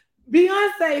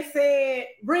 Beyonce said,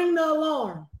 "Bring the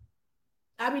alarm."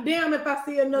 I'll be damned if I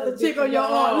see another Let's chick get on your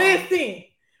your arm. arm. Listen,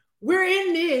 we're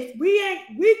in this.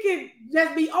 We can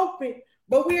just be open,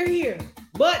 but we're here.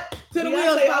 But To the Beyonce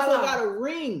wheels fall also off. got a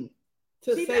ring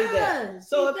to She say that. does.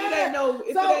 So She if it ain't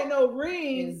does. no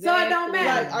ring, So it don't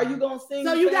matter. like, are you gonna sing?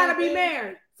 So the you same gotta be thing?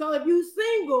 married. So if you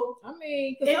single, I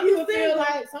mean, 'cause If some you people feel single-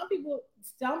 like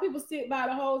some people sit by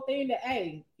the whole thing that,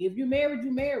 hey, if you married,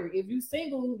 you married. If you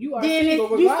single, you are Then single,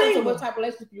 it's- you regardless single. of what type of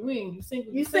relationship you're in. You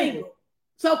single, you single.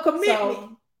 So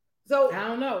commitment. So I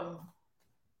don't know.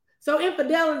 so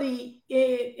infidelity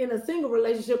in a single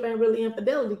relationship ain't really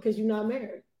infidelity because you're not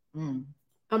married. Mm.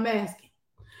 I'm asking.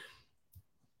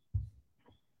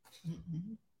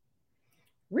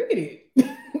 Read it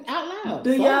out loud.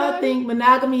 Do y'all Somebody. think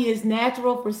monogamy is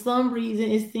natural? For some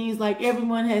reason, it seems like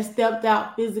everyone has stepped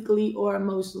out physically or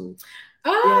emotionally.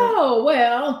 Oh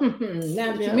well,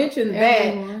 now that you Yeah, mentioned that,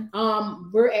 everyone.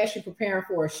 we're actually preparing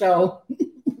for a show.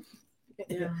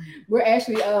 Yeah. We're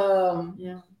actually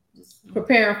Yeah.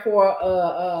 preparing for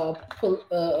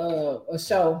a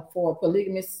show for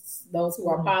polygamists, those who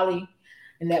are poly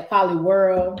in that poly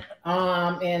world.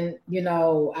 And you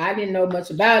know, I didn't know much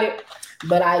about it,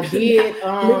 but I did.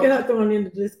 Look at her throwing in the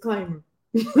disclaimer.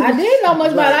 I didn't know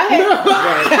much about it.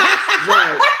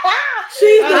 Right.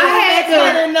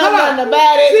 I didn't know nothing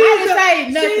about it. I didn't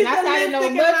say nothing. I didn't know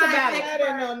much about it. I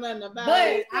didn't know nothing about But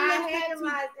it. I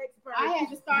had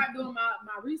to start doing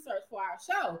my research for our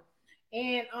show,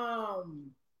 and I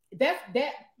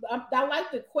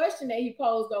like the question that he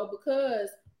posed though, because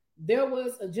there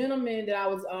was a gentleman that I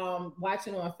was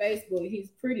watching on Facebook. He's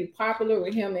pretty popular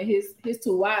with him and his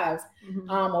two wives,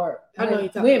 or I know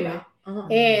you're women,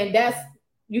 about. and that's,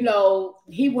 you know,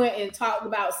 he went and talked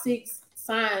about 6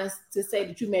 signs to say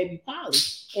that you may be poly,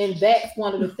 and that's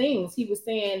one of the things he was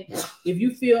saying. If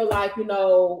you feel like, you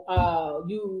know,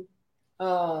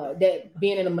 that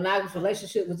being in a monogamous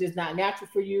relationship was just not natural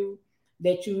for you,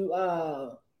 that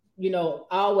you know,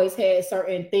 always had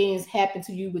certain things happen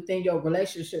to you within your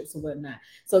relationships and whatnot.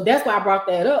 So that's why I brought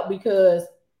that up, because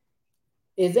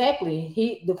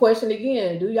exactly, the question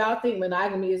again, do y'all think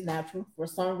monogamy is natural? For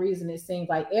some reason, it seems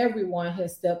like everyone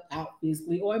has stepped out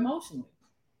physically or emotionally.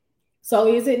 So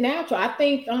is it natural? I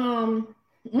think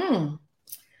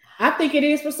it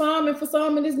is for some, and for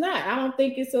some it is not. I don't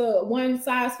think it's a one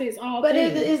size fits all. But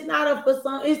it's not a for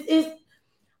some. It's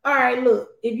all right. Look,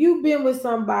 if you've been with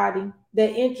somebody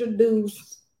that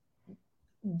introduced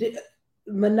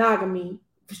monogamy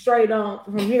straight on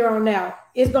from here on out,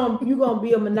 you're gonna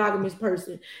be a monogamous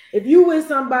person. If you with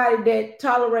somebody that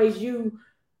tolerates you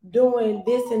doing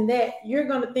this and that, you're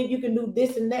gonna think you can do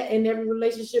this and that in every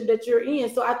relationship that you're in.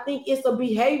 So I think it's a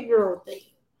behavioral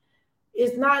thing.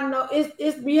 It's not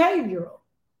it's behavioral,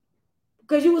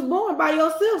 because you was born by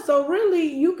yourself. So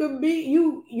really, you could be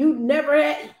you never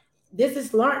had. This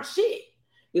is learned shit.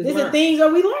 These are things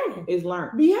that we learning. It's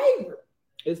learned behavior.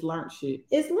 It's learned shit.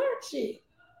 It's learned shit.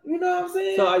 You know what I'm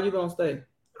saying? So are you gonna stay?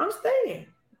 I'm staying.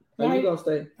 Are you gonna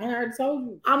stay? I already told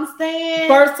you. I'm staying.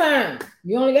 First time.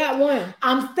 You only got one.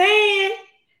 I'm staying.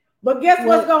 But guess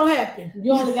what's gonna happen?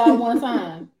 You only got one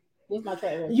time. What's my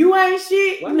track record? You ain't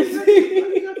shit.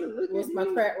 What's my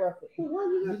track record?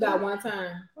 You got one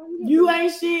time. You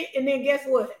ain't shit, and then guess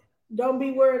what? Don't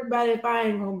be worried about it if I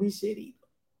ain't gonna be shit either.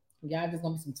 Y'all just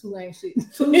gonna be some 2 ain't shit.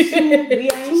 We ain't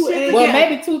shit. Well,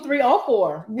 maybe 2, 3, or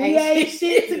 4. We ain't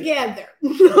shit together.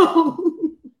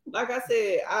 Like I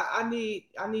said, I need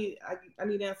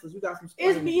answers. You got some.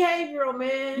 It's behavioral,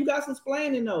 man. You got some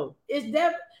explaining though. It's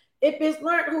if it's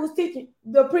learned, who's teaching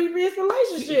the previous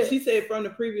relationship. She said from the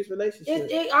previous relationship.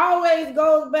 It always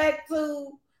goes back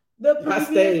to the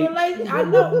previous relationship. I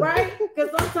know, right? Because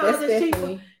sometimes it's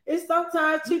cheaper. It's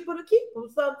sometimes cheaper to keep them.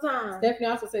 Sometimes. Stephanie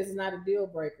also says it's not a deal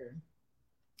breaker.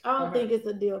 I don't think it's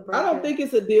a deal breaker. I don't think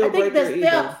it's a deal breaker. I think the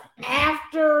steps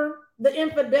after the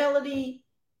infidelity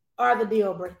are the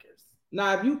deal breakers.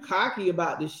 Now, if you cocky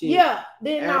about this shit, yeah,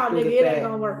 then no, nigga, it ain't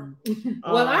gonna work.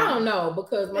 Well, I don't know,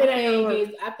 because my thing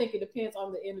is, I think it depends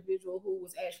on the individual who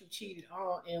was actually cheated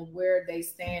on and where they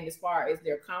stand as far as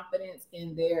their confidence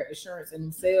in their assurance in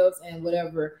themselves and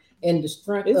whatever, and the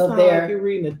strength of their. Like you're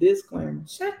reading a disclaimer.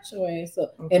 Shut your ass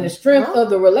up. Okay. And the strength of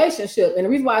the relationship, and the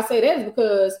reason why I say that is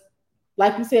because,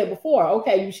 like you said before,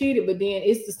 okay, you cheated, but then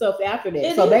it's the stuff after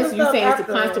that. So basically, you're saying it's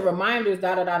the constant reminders,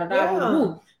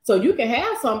 da. So you can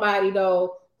have somebody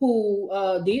though who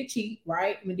did cheat,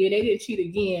 right? And then they didn't cheat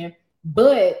again,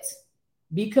 but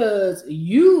because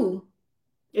you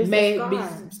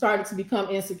started to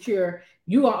become insecure,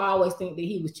 you will always think that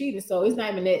he was cheating. So it's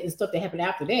not even that the stuff that happened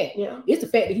after that. Yeah, it's the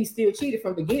fact that he still cheated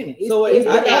from the beginning. I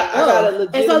got a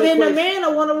legitimate and so then question. The man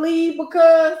will want to leave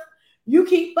because you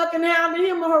keep fucking hounding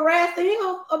him or harassing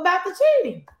him about the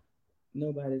cheating.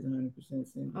 Nobody's 100%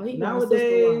 single Oh,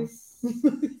 nowadays.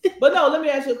 But no, let me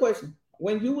ask you a question.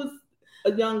 When you was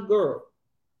a young girl,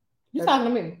 you talking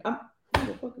to me? I'm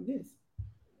the fuck is this?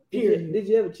 Did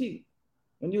you ever cheat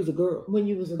when you was a girl? When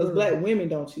you was a girl, because black women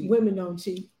don't cheat. Women don't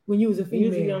cheat. When you was a female, you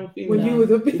was a young female. When you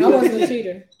was a female, I wasn't a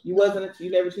cheater.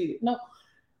 You never cheated. No.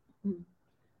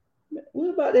 What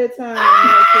about that time?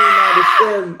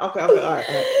 1997? Okay, all right.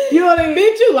 You only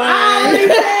bitch, you lying.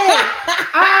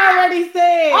 I already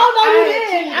said. Oh no, you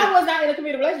didn't. I was not in a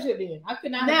committed relationship then. I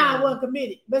could not. Now I wasn't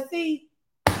committed, but see,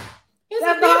 it's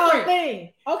that's the whole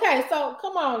thing. Okay, so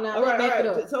come on now. All right, back it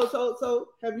up. So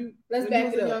have you? Let's when back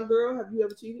you was it a up. Young girl, have you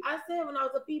ever cheated? I said when I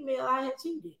was a female, I had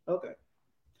cheated. Okay.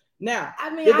 Now, I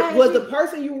mean, was the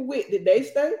person you were with? Did they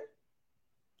stay?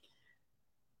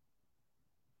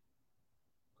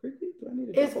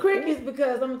 It's crickets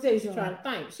because I'm gonna tell you something. Trying to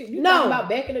think. Shit, you talking about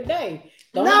back in the day.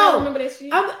 Don't remember that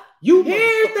shit.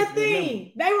 Here's the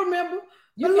thing. They remember.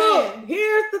 You But look, can.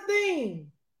 here's the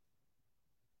thing.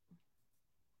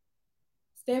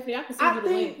 Stephanie, I can send I you the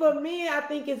think link. for me, I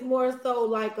think it's more so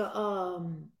like a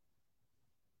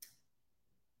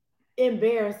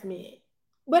embarrassment.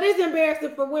 But it's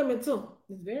embarrassing for women too.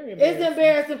 It's very embarrassing. It's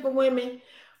embarrassing for women,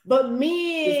 but men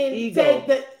It's ego. take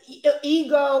the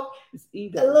ego It's a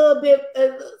ego. little bit.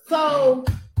 So,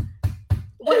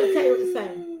 what to tell you what to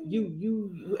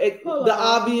say? Hold The on.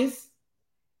 obvious.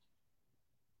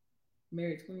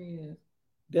 Married 20 years.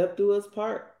 Death do us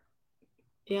part.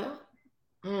 Yeah,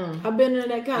 Mm. I've been in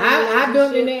that kind of I've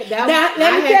been in relationship. that. Now, I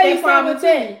let me had tell that you problem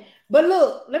something too. too. But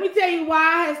look, let me tell you why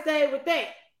I had stayed with that.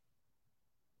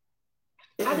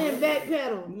 I didn't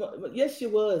backpedal. Yes, you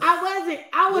was. I wasn't.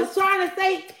 I was trying to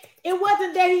say it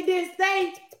wasn't that he didn't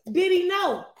say. Did he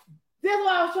know? That's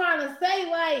what I was trying to say.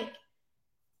 Like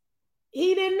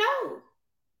he didn't know.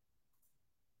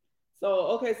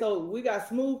 So we got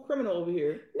Smooth Criminal over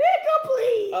here. Nigga,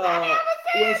 please. I never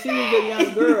said When she was a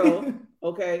young girl,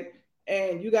 okay,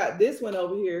 and you got this one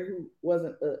over here who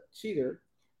wasn't a cheater.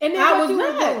 And then I what was you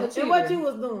not was a doing? cheater. And what you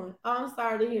was doing? Oh, I'm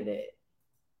sorry to hear that.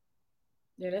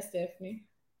 Yeah, that's Stephanie.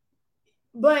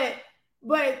 But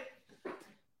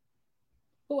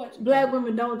Who I cheat black on?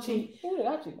 women don't cheat. Who did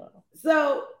I cheat on?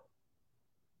 So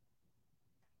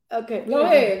okay, Go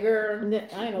ahead, girl.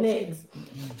 Next. I ain't no cheater.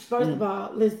 First of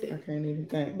all, I listen, can't even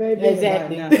think. baby.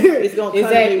 Exactly. Right now. It's gonna come to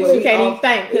Exactly. me when You we can't off- even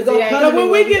think it's because gonna it ain't. come to So me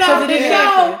when we get Because off it the didn't show,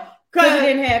 happen. Because it because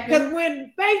didn't happen.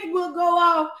 when Facebook go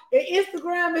off and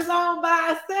Instagram is on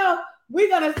by itself, we're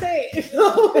gonna say it.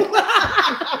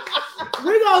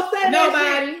 We're gonna say that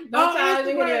Nobody. shit Don't on try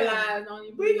to hear Instagram. lies. Don't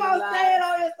even We believe gonna lies. say it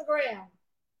on Instagram.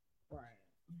 Right.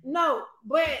 No,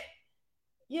 but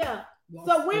yeah.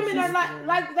 So women are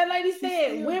like that lady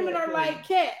said, still women that are way. like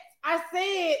cats. I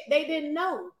said they didn't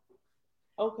know.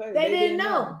 Okay. They didn't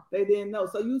know. They didn't know.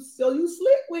 So you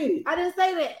slip with it. I didn't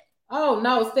say that. Oh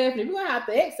no, Stephanie, we're gonna have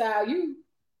to exile you.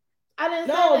 I didn't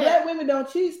No, say that. black women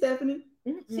don't cheat, Stephanie.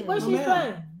 What she ma'am.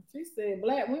 saying? She said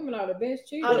black women are the best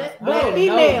cheaters. Oh, that- black no,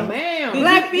 female. ma'am.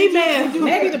 Black female.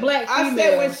 Maybe the black I female.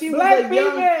 said when she was Black a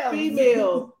young females.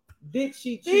 female, did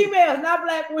she cheat? Females, not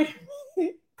black women.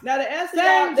 Now the answer,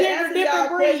 Same the gender, answer different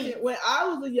y'all breed. question, when I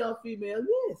was a young female,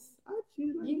 yes, I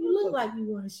cheated. You look like you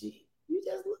want shit. You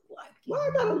just look like it. Why I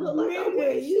gotta look like I Nigga,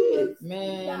 want you shit? look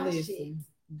Man, like listen.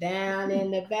 shit. Down in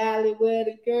the valley where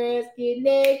the girls get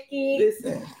naked.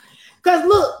 Listen, Cause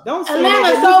look, don't say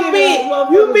Atlanta's that. so You big. giving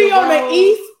us You be motherfuckers on the wrong.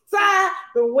 east side,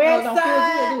 the west don't feel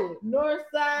side, good, do it. north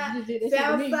side, You just did that shit to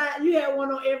south me. side. You had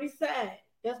one on every side.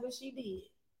 That's what she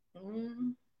did.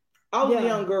 Mhm. I was Yeah. a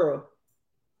young girl.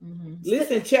 Mhm.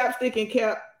 Listen, chapstick and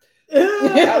cap.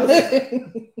 Yeah,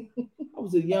 I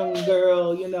was a young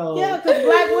girl, you know. because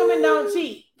black women don't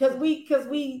cheat. Cause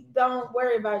we don't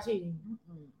worry about cheating.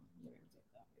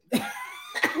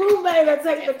 Who made her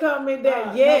take the comment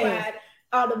there? Yes. Nobody.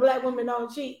 Oh, the black women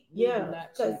don't cheat. We do Yeah, not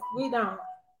because cheat. we don't.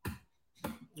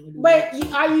 We do But not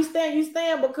cheat. are you staying? You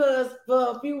staying because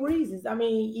for a few reasons. I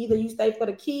mean, either you stay for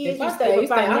the kids, If you I stay stay, for you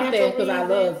stay. I'm financial staying because I reasons.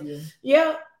 love you.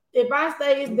 Yeah. If I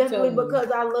stay, it's I'm definitely telling you.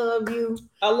 because I love you.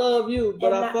 I love you,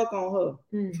 but And I fuck on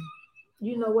her. Mm.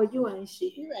 You know what? You ain't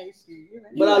shit. You ain't shit.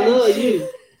 But I ain't love shit. you. You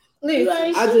Listen,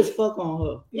 ain't I shit. just fuck on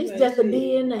her. It's ain't just a shit.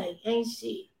 DNA. Ain't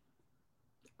shit.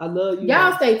 I love you.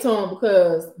 y'all stay tuned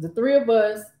because the three of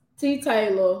us, T.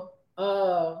 Taylor,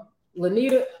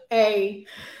 Lanita A,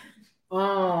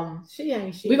 She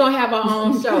ain't shit. we're gonna have our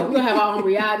own show. We're gonna have our own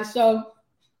reality show.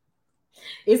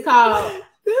 It's called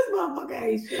This motherfucker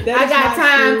ain't shit. That I is Got not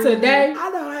Time true. Today.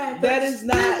 I don't have That is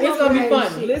not. It's gonna be Ain't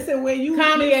funny. shit. Listen, when you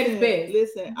Comedy at listen, its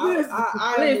best. Listen, Listen.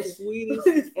 I am the Listen.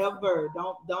 sweetest ever.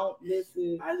 Don't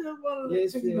listen. I just want to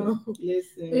let you know.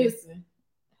 Listen. Listen.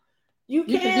 You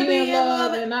You can can be in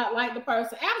love love. and not like the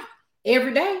person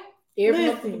every day. Every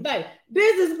Listen. day.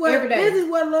 This is what Every day.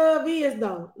 love is,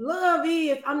 though. Love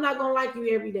is I'm not gonna like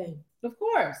you every day. Of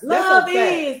course. Love a fact.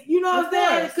 is, you know what I'm Of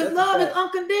saying? course. Because That's a love is fact.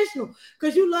 unconditional.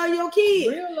 Because you love your kids,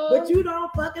 Real love. but you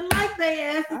don't fucking like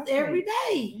their asses I every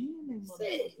day.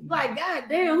 Shit. Like,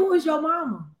 goddamn, who is your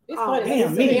mama? It's Oh, funny. damn,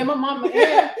 It's me. me and my mama.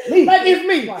 Yeah. Me. Like it's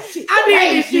me. Right. I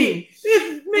did this raised you. shit. This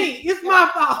is me. It's my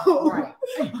fault.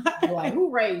 Right. Like, who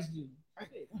raised you?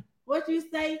 What you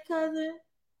say, cousin?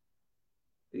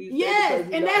 You say Yes, because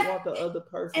you and don't that's- want the other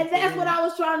person. And to that's win. what I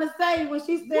was trying to say when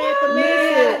she said What? the man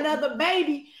had Listen. another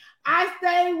baby. I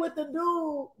stayed with the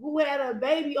dude who had a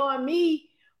baby on me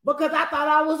because I thought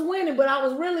I was winning, but I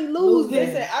was really losing.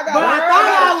 Listen, I got. But I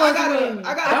thought I was winning.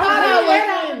 I got. I a thought funny- I was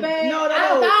Don't winning. bad. No, no,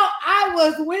 I no. thought I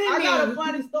was winning. I got a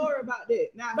funny story about that.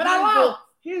 Now, But I lost.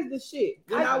 Here's the shit.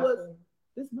 When I was,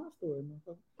 this is my story,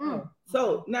 motherfucker. Mm.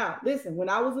 So now, listen. When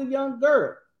I was a young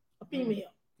girl, A female.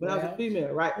 when I was a female,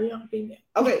 right? A young female.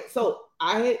 Okay, so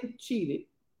I had cheated,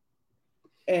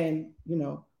 and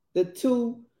the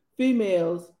two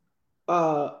females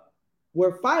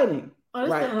were fighting. Oh,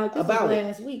 this right, sound like this about was it.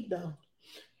 last week though.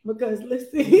 Because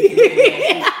let's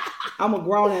see. I'm a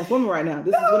grown ass woman right now.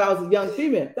 This is when I was a young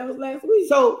female. That was last week.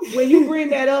 So when you bring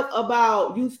that up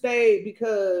about you stayed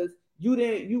because you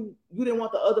didn't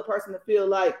want the other person to feel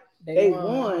like they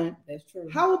won. That's true.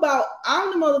 How about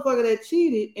I'm the motherfucker that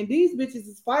cheated and these bitches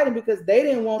is fighting because they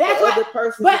didn't want That's the what- other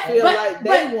person but- to feel but- like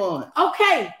but- they won.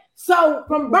 Okay, so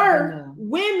from birth, No.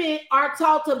 women are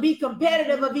taught to be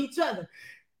competitive of each other.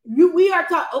 We are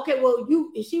taught, okay, well,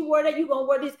 if she wore that, you gonna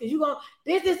wear this because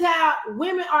this is how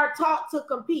women are taught to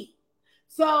compete.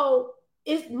 So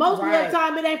it's most of Right. the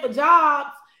time it ain't for jobs,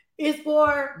 it's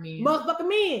for Men. motherfucking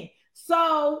men.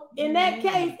 So in that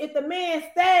case, if the man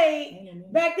stayed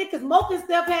back then, because Mocha and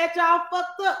Steph had y'all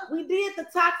fucked up. We did the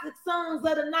Toxic Sons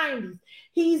of the 90s.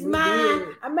 He's We mine. did.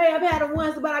 I may have had him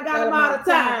once, but I got Got him him all all the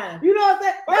the time. time. You know what I'm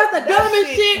saying? That's the That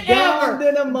dumbest shit ever. dumb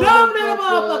than a Dumb than a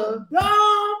motherfucker.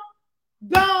 motherfucker.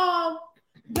 Dumb.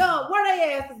 Where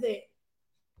they asses at?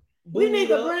 We need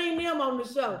to bring them on the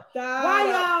show. Why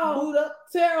y'all boot up?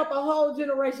 tear up a whole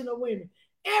generation of women?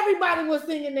 Everybody was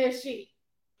singing that shit.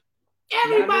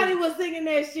 Everybody was singing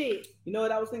that shit. You know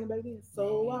what I was thinking back then?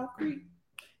 So I creep.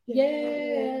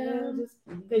 Yeah.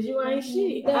 Because you ain't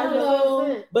shit. I Hello. know what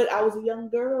I'm saying. But I was a young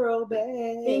girl back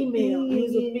Female. then.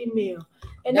 He's a female.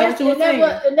 And That's that's, what you and,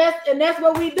 were that's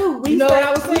what we do. We You know say- what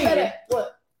I was we say saying? that.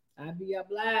 What? I'd be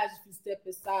obliged if you step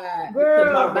aside. Girl.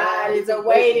 because my body's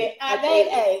awaiting. I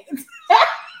made 8.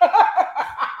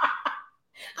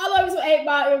 I love you some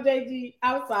 8-ball MJG.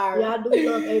 I'm sorry. Yeah, I do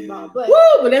love 8-ball. But, Woo!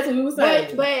 But that's what we were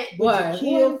saying. but Boy,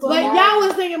 kill for But my- y'all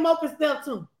was singing Mocha Step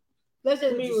too. Let's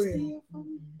just Would be you real. steal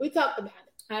from me? We talked about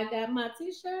it. I got my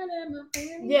t-shirt and my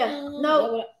pants. Yeah, on. no.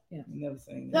 That what I- I never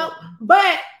seen No, that.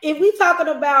 but if we talking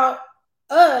about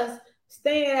us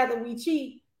staying after we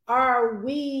cheat, are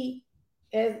we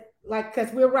as like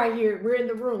because we're right here, we're in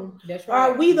the room. That's right.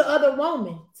 Are we the other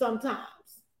woman sometimes?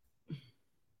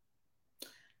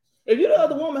 If you're the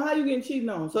other woman, how you getting cheated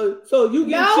on? So you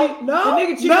get No, cheated. no, The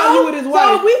nigga cheating no. on you with his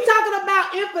wife. So we talking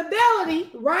about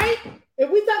infidelity, right? If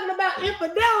we talking about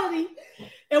infidelity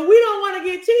and we don't want to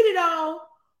get cheated on,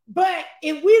 but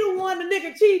if we the one the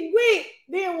nigga cheating with,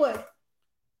 then what?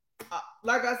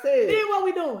 Like I said, Then what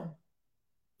we doing?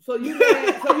 so you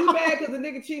mad? So you mad because the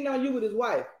nigga cheating on you with his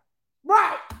wife?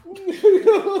 Right.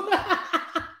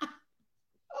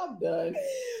 I'm done.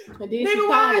 And then she Nigga,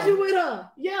 why is called you him. with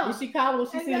her? Yeah. Did she call when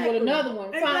she seen Exactly. with another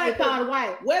one? Finally Exactly. called the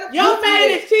wife. Where the Your fuck man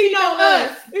is is cheating on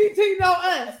us. us. He cheating on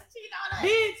us.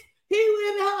 Bitch, he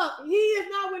with her. He is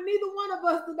not with neither one of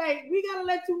us today. We gotta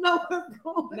let you know what's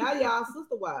going Now on. y'all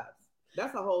sister wives.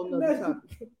 That's a whole nother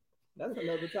topic. That's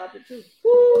another topic too.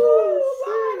 Ooh,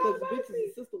 Because bitches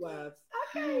and sister wives.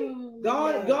 okay. Go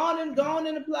on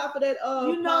and apply for that.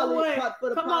 You know what? For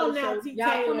the Come on now, shirt. T. Y'all,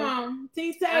 come Taylor. on,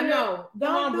 T. I Taylor. know. Come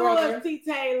Don't on, do brother. us, T.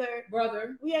 Taylor.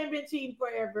 Brother. We ain't been cheating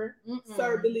forever. Mm-mm.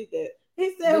 Sir, delete that.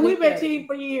 He said Delete we've been that. cheating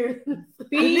for years.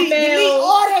 Female.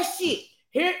 all that shit.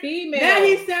 Here, Female. now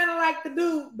he's sounding like the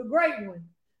dude, the great one.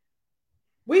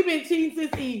 We've been cheating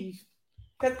since Eve,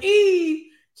 because Eve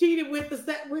cheated with the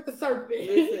serpent.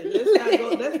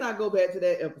 Listen, let's not go back to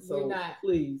that episode. We're not.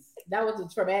 Please. That was a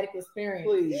traumatic experience.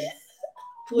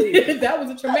 Please. That was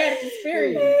a traumatic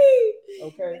experience.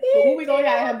 Okay. But when we gonna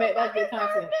have him back, that's good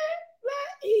content.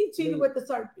 Eve cheated with the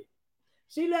serpent.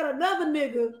 She let another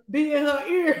nigga be in her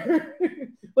ear.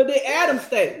 But then Adam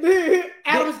stayed.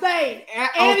 Adam stayed.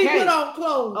 And he Okay. put on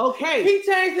clothes. Okay. He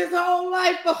changed his whole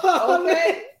life for her.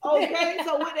 Okay. Okay.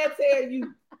 So what that tell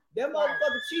you? That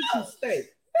motherfucker cheat you, stay.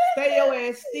 Stay your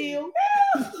ass still.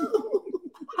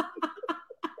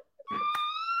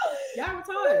 Y'all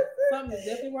retarded. Something is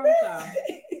definitely wrong with y'all.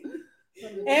 Something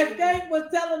is And definitely- Skank was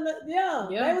telling us, Yeah.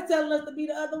 they were telling us to be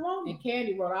the other woman. And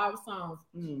Candy wrote all the songs.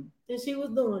 And she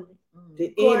was doing it.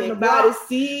 Did According to anybody Block.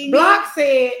 see me Block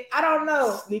said, I don't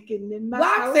know. sneaking in my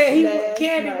Block house said last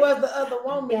Candy night? was the other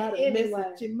woman Got a anyway.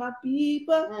 message in my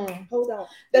people. Mm. Hold on.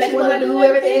 That's when I do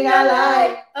everything I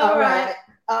like. All right.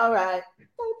 All right.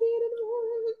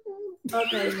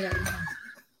 Okay, yeah.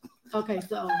 Okay,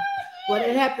 so what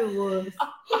had happened was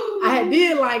I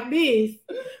did like this,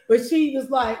 but she was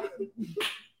like,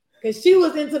 because she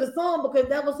was into the song because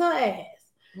that was her ass.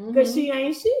 Because she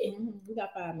ain't shit. We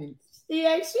got 5 minutes. She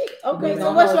ain't shit. We Okay, ain't so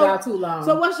gonna what's hold your y'all too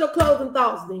long? what's your closing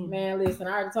thoughts then? Man, listen,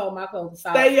 I already told my closing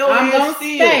thoughts. Stay your I'm ass gonna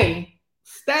still. stay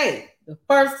Stay. the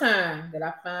first time that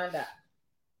I find out.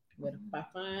 But if I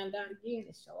find out again,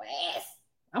 it's your ass.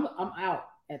 I'm out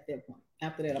at that point.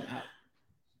 After that, I'm out.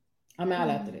 I'm out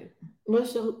after that.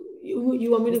 What's your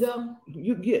You want me to go?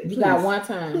 You get. You Please. got one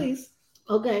time. Please,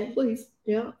 Okay. please.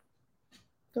 Yeah.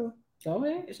 Go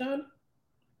ahead, Shawty.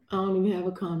 I don't even have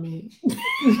a comment.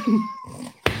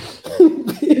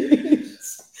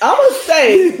 I would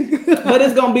say, but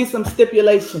it's gonna be some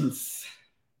stipulations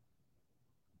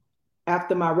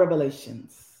after my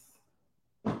revelations.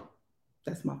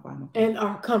 That's my final. And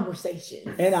our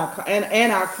conversations. And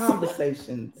our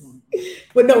conversations.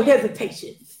 With no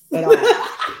hesitations. At all.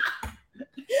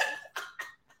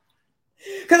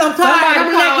 Because I'm tired.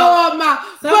 I'm let go of my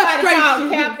Somebody frustration.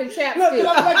 called Captain Look, Chapstick.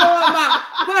 I'm let go of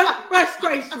my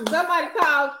frustration. Somebody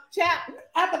called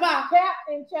after my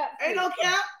Captain Chapstick. Ain't no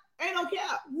cap. Ain't no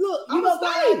cap. Look, I'm you gonna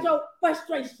saying. find your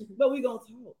frustration. But we gonna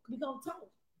talk We gonna talk.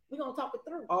 We gonna talk it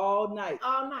through all night.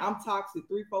 all night. I'm toxic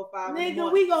 3, 4, 5. in the Nigga,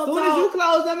 morning. we gonna Soon talk. as you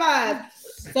close them eyes,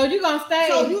 So you gonna stay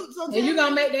so and you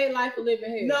gonna make their life a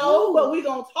living hell. no, but we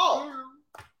gonna talk.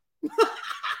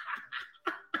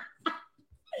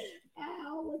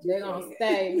 They're gonna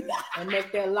stay and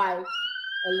make their life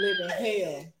a living hell.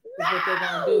 Is what they're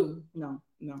gonna do. No.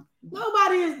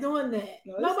 Nobody is doing that.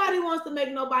 No, it's- Nobody wants to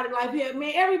make nobody life happy.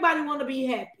 Man, everybody want to be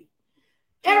happy.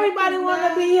 Everybody want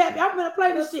to be happy. I'm gonna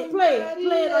play this shit. Play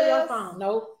it on your phone.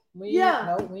 Nope.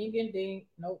 Nope. We ain't getting dinged.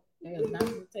 Nope. They are not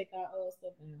gonna take our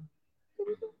stuff down.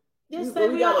 Just say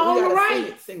we on the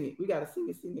right. Sing it. We gotta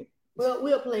sing it. Well,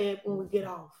 we'll play it when we get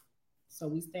off. So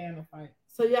we stay in the fight.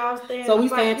 So y'all stand. So we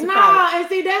fight. stand to Nah, fight. and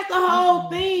see that's the whole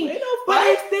thing. Ain't no But fight.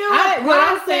 it's still What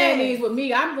I'm process. saying is, with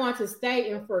me, I'm going to stay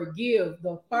and forgive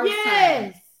the first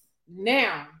yes, time.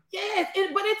 Now, yes,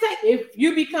 but it takes. if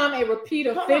you become a repeat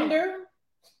Hold on. offender,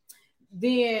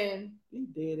 then You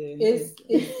did it.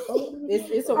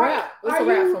 it's a wrap. It's a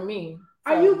wrap for me.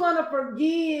 Are you gonna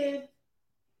forgive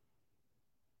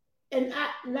and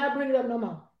not bring it up no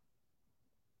more?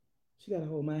 She gotta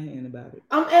hold my hand about it.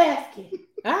 I'm asking.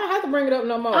 I don't have to bring it up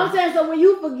no more. I'm saying so when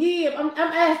you forgive, I'm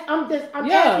asking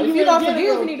if you you in don't general.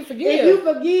 forgive, you need to forgive. If you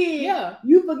forgive, Yeah.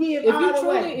 you forgive If all you the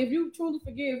truly, way. if you truly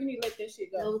forgive, you need to let that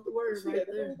shit That go. was the word right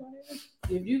there.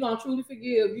 If you gonna truly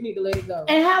forgive, you need to let it go.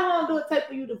 And how long do it take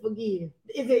for you to forgive?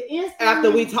 Is it instant? After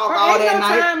we talk all Ain't that no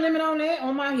night. time limit on that.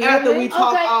 On my head. After we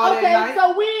talk all that night.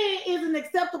 So when is an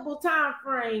acceptable time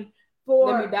frame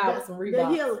for Let me dive with some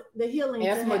Reeboks. the healing?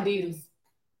 and to some happen? Adidas.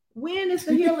 When is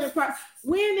the healing process?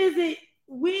 When is it?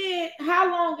 How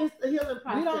long is the healing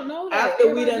process? We don't know that.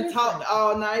 After we Everybody done talked different.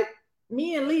 all night.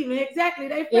 Me and leaving exactly.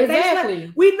 They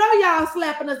Exactly. we know y'all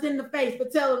slapping us in the face for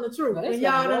telling the truth, But and that's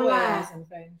y'all done lied. ass in the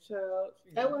face.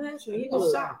 That what happened. He Child.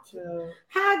 was shocked.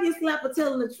 How I get slapped for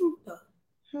telling the truth though?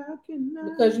 How can I?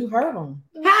 Because you hurt them.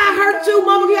 How I hurt you,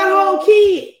 mama? You got a whole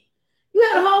kid. You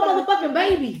had a whole motherfucking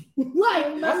baby. Like,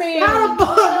 I mean, how the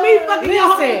fuck me fucking your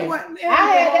listen, whole I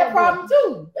had that problem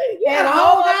too. You Had had a a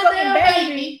whole whole goddamn goddamn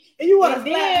baby, and you want to And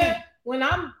slap then me. when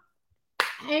I'm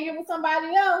hanging with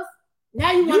somebody else,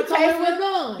 Now you want to come in chasing- with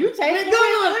guns. you chasing with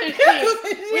guns and shit. with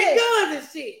With guns and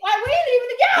shit. like we ain't even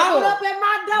Coming together. up at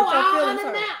my door But your all feelings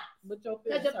unannounced. But your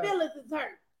Because feelings your hurt. feelings is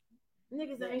hurt.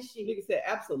 Niggas ain't shit. Nigga said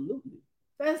absolutely.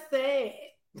 That's sad.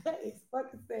 That is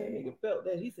fucking That sad. nigga felt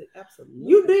that. He said absolutely.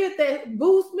 You did that.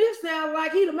 Boo Smith sound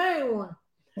like he the main one.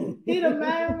 He the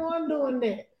main one doing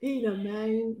that. He the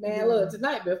main Man, look,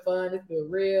 tonight been fun. It's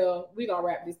been real. We gonna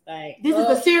wrap this thing. This is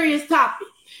up. a serious topic.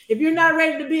 If you're not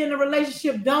ready to be in a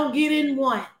relationship, don't get in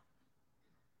one.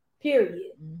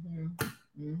 Period.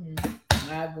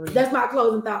 I agree. That's my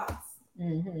closing thoughts.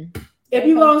 Mhm. If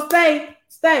you gonna stay,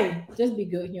 stay. Just be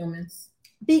good humans.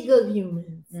 Be good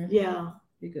humans. Mhm. Yeah.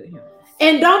 Be good humans.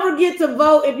 And don't forget to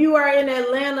vote. If you are in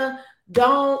Atlanta,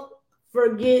 don't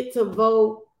forget to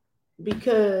vote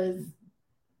because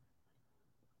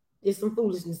there's some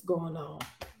foolishness going on.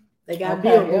 They got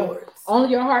Okay, billboards.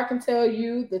 Only your heart can tell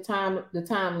you the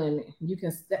time limit. You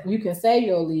can say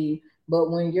you'll leave, but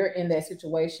when you're in that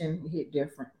situation, it hit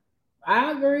different.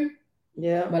 I agree.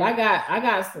 Yeah. But I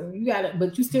got some. You got it,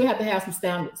 but you still have to have some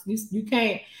standards. You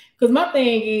can't, because my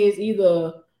thing is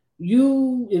either if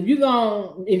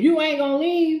you ain't gonna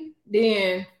leave,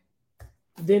 then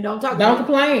don't talk. don't about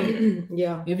complain. it.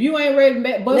 Yeah. If you ain't ready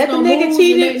to bust Let the no nigga moves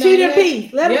cheat and in make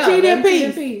peace. nothing Let him happen, cheat in let him cheat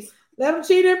in peace. Let him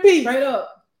cheat in peace. Straight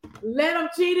up, Let him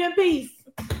cheat in peace.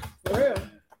 for real.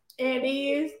 And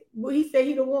he said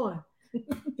he the one.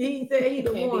 He said he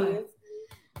the And one. is.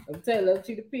 I'm telling you, let him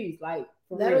cheat in peace. Like,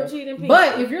 for Let real. him cheat in peace.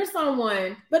 But if you're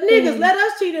someone, But niggas, let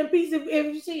us cheat in peace if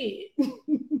you cheat.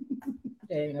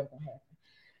 that ain't never gonna happen.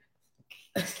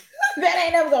 That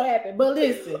ain't never gonna happen. But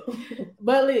listen.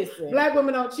 Black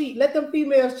women don't cheat. Let them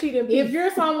females cheat in peace. If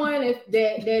you're someone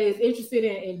that is interested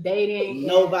in dating,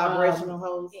 No and, vibrational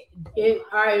hoes. all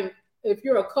right, if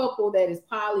you're a couple that is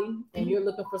poly and you're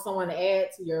looking for someone to add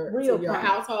to your Real your poly.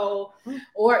 household,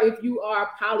 or if you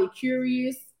are poly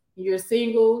curious, you're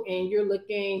single and you're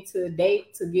looking to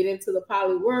date to get into the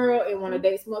poly world and want to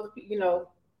date some other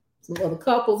people, some other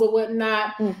couples or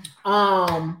whatnot,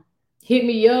 hit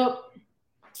me up.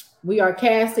 We are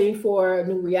casting for a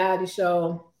new reality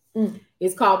show.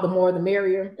 It's called The More the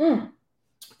Merrier.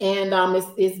 And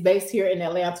it's based here in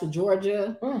Atlanta,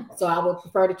 Georgia. So I would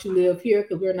prefer that you live here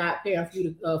because we're not paying for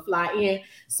you to fly in.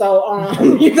 So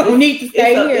you're gonna need to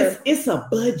stay here. It's a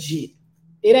budget.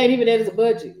 It ain't even that it's a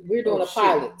budget. We're doing a shit.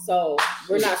 pilot, so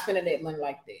we're not spending that money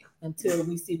like that until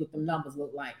we see what the numbers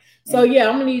look like. So yeah,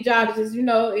 I'm gonna need y'all to just,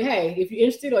 hey, if you're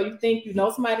interested or you think you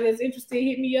know somebody that's interested,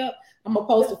 hit me up. I'm gonna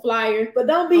post a flyer. But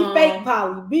don't be fake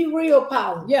poly. Be real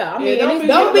poly. Yeah, I mean,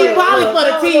 don't be poly for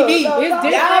the TV. It's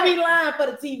different. Y'all be lying for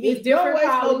the TV. It's different. Don't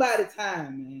waste nobody's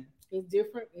time, man. It's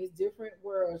different. It's different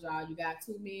worlds, y'all. You got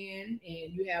two men,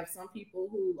 and you have some people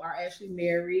who are actually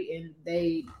married and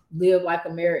they live like a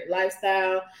married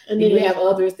lifestyle. And then you have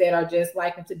others that are just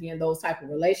liking to be in those type of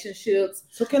relationships.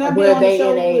 So can I be where on they the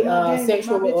show in with a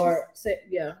sexual or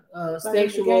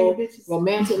sexual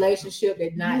romantic relationship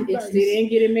that's not interested in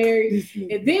getting married?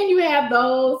 And then you have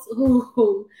those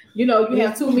who you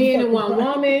have two men and one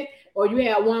woman. Or you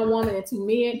have one woman and two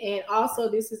men, and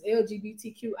also this is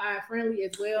LGBTQI friendly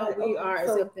as well. We are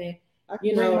accepting, I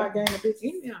can bring my gang of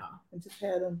bitches yeah, and just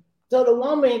have them. So the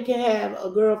woman can have a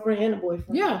girlfriend and a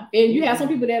boyfriend. Yeah, and you have some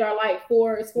people that are like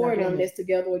four of them that's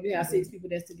together, or you have 6 people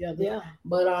that's together. Yeah,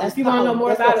 but if you want to know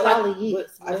more about it,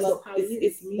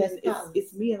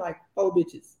 It's me and like 4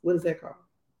 bitches. What is that called?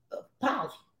 Poly.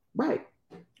 Right.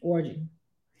 orgy.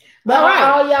 But all right,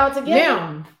 all y'all together.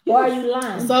 Now, why are you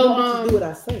lying? So do what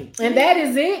I say. And that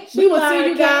is it. We will see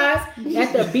you guys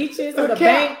at the beaches or the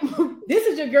bank. This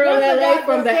is your girl LA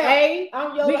from the A.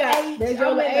 I'm your A. There's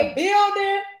your A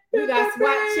building. We got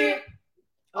SWAT chick.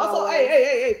 Also,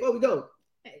 hey, before we go,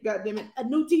 God damn it, a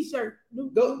new T-shirt.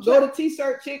 Go to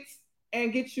T-shirt chicks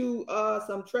and get you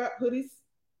some trap hoodies.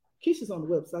 Keisha's on the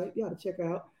website. You ought to check her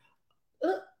out.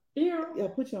 Yeah,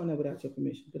 put you on there without your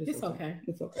permission, but it's okay.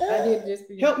 It's okay. I did just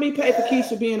help me pay for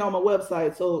Keisha being on my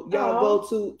website. So y'all go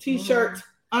to T-shirt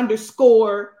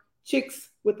 _chicks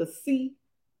with a C.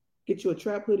 Get you a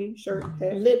trap hoodie, shirt,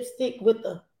 hat. Lipstick with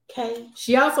a K.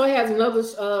 She also has another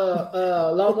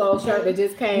logo shirt that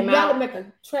just came out. Make a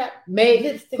trap.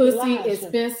 Make pussy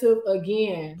expensive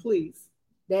again. Please.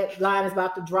 That line is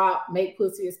about to drop. Make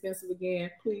pussy expensive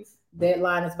again. Please. That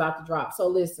line is about to drop. So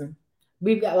listen.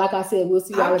 We've got, like I said, we'll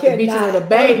see y'all at the beaches of the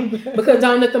bay because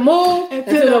don't let the move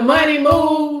until the money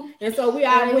move. And so we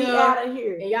out of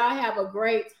here. And y'all have a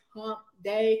great hump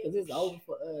day because it's over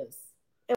for us.